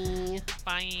 bye.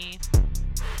 Bye.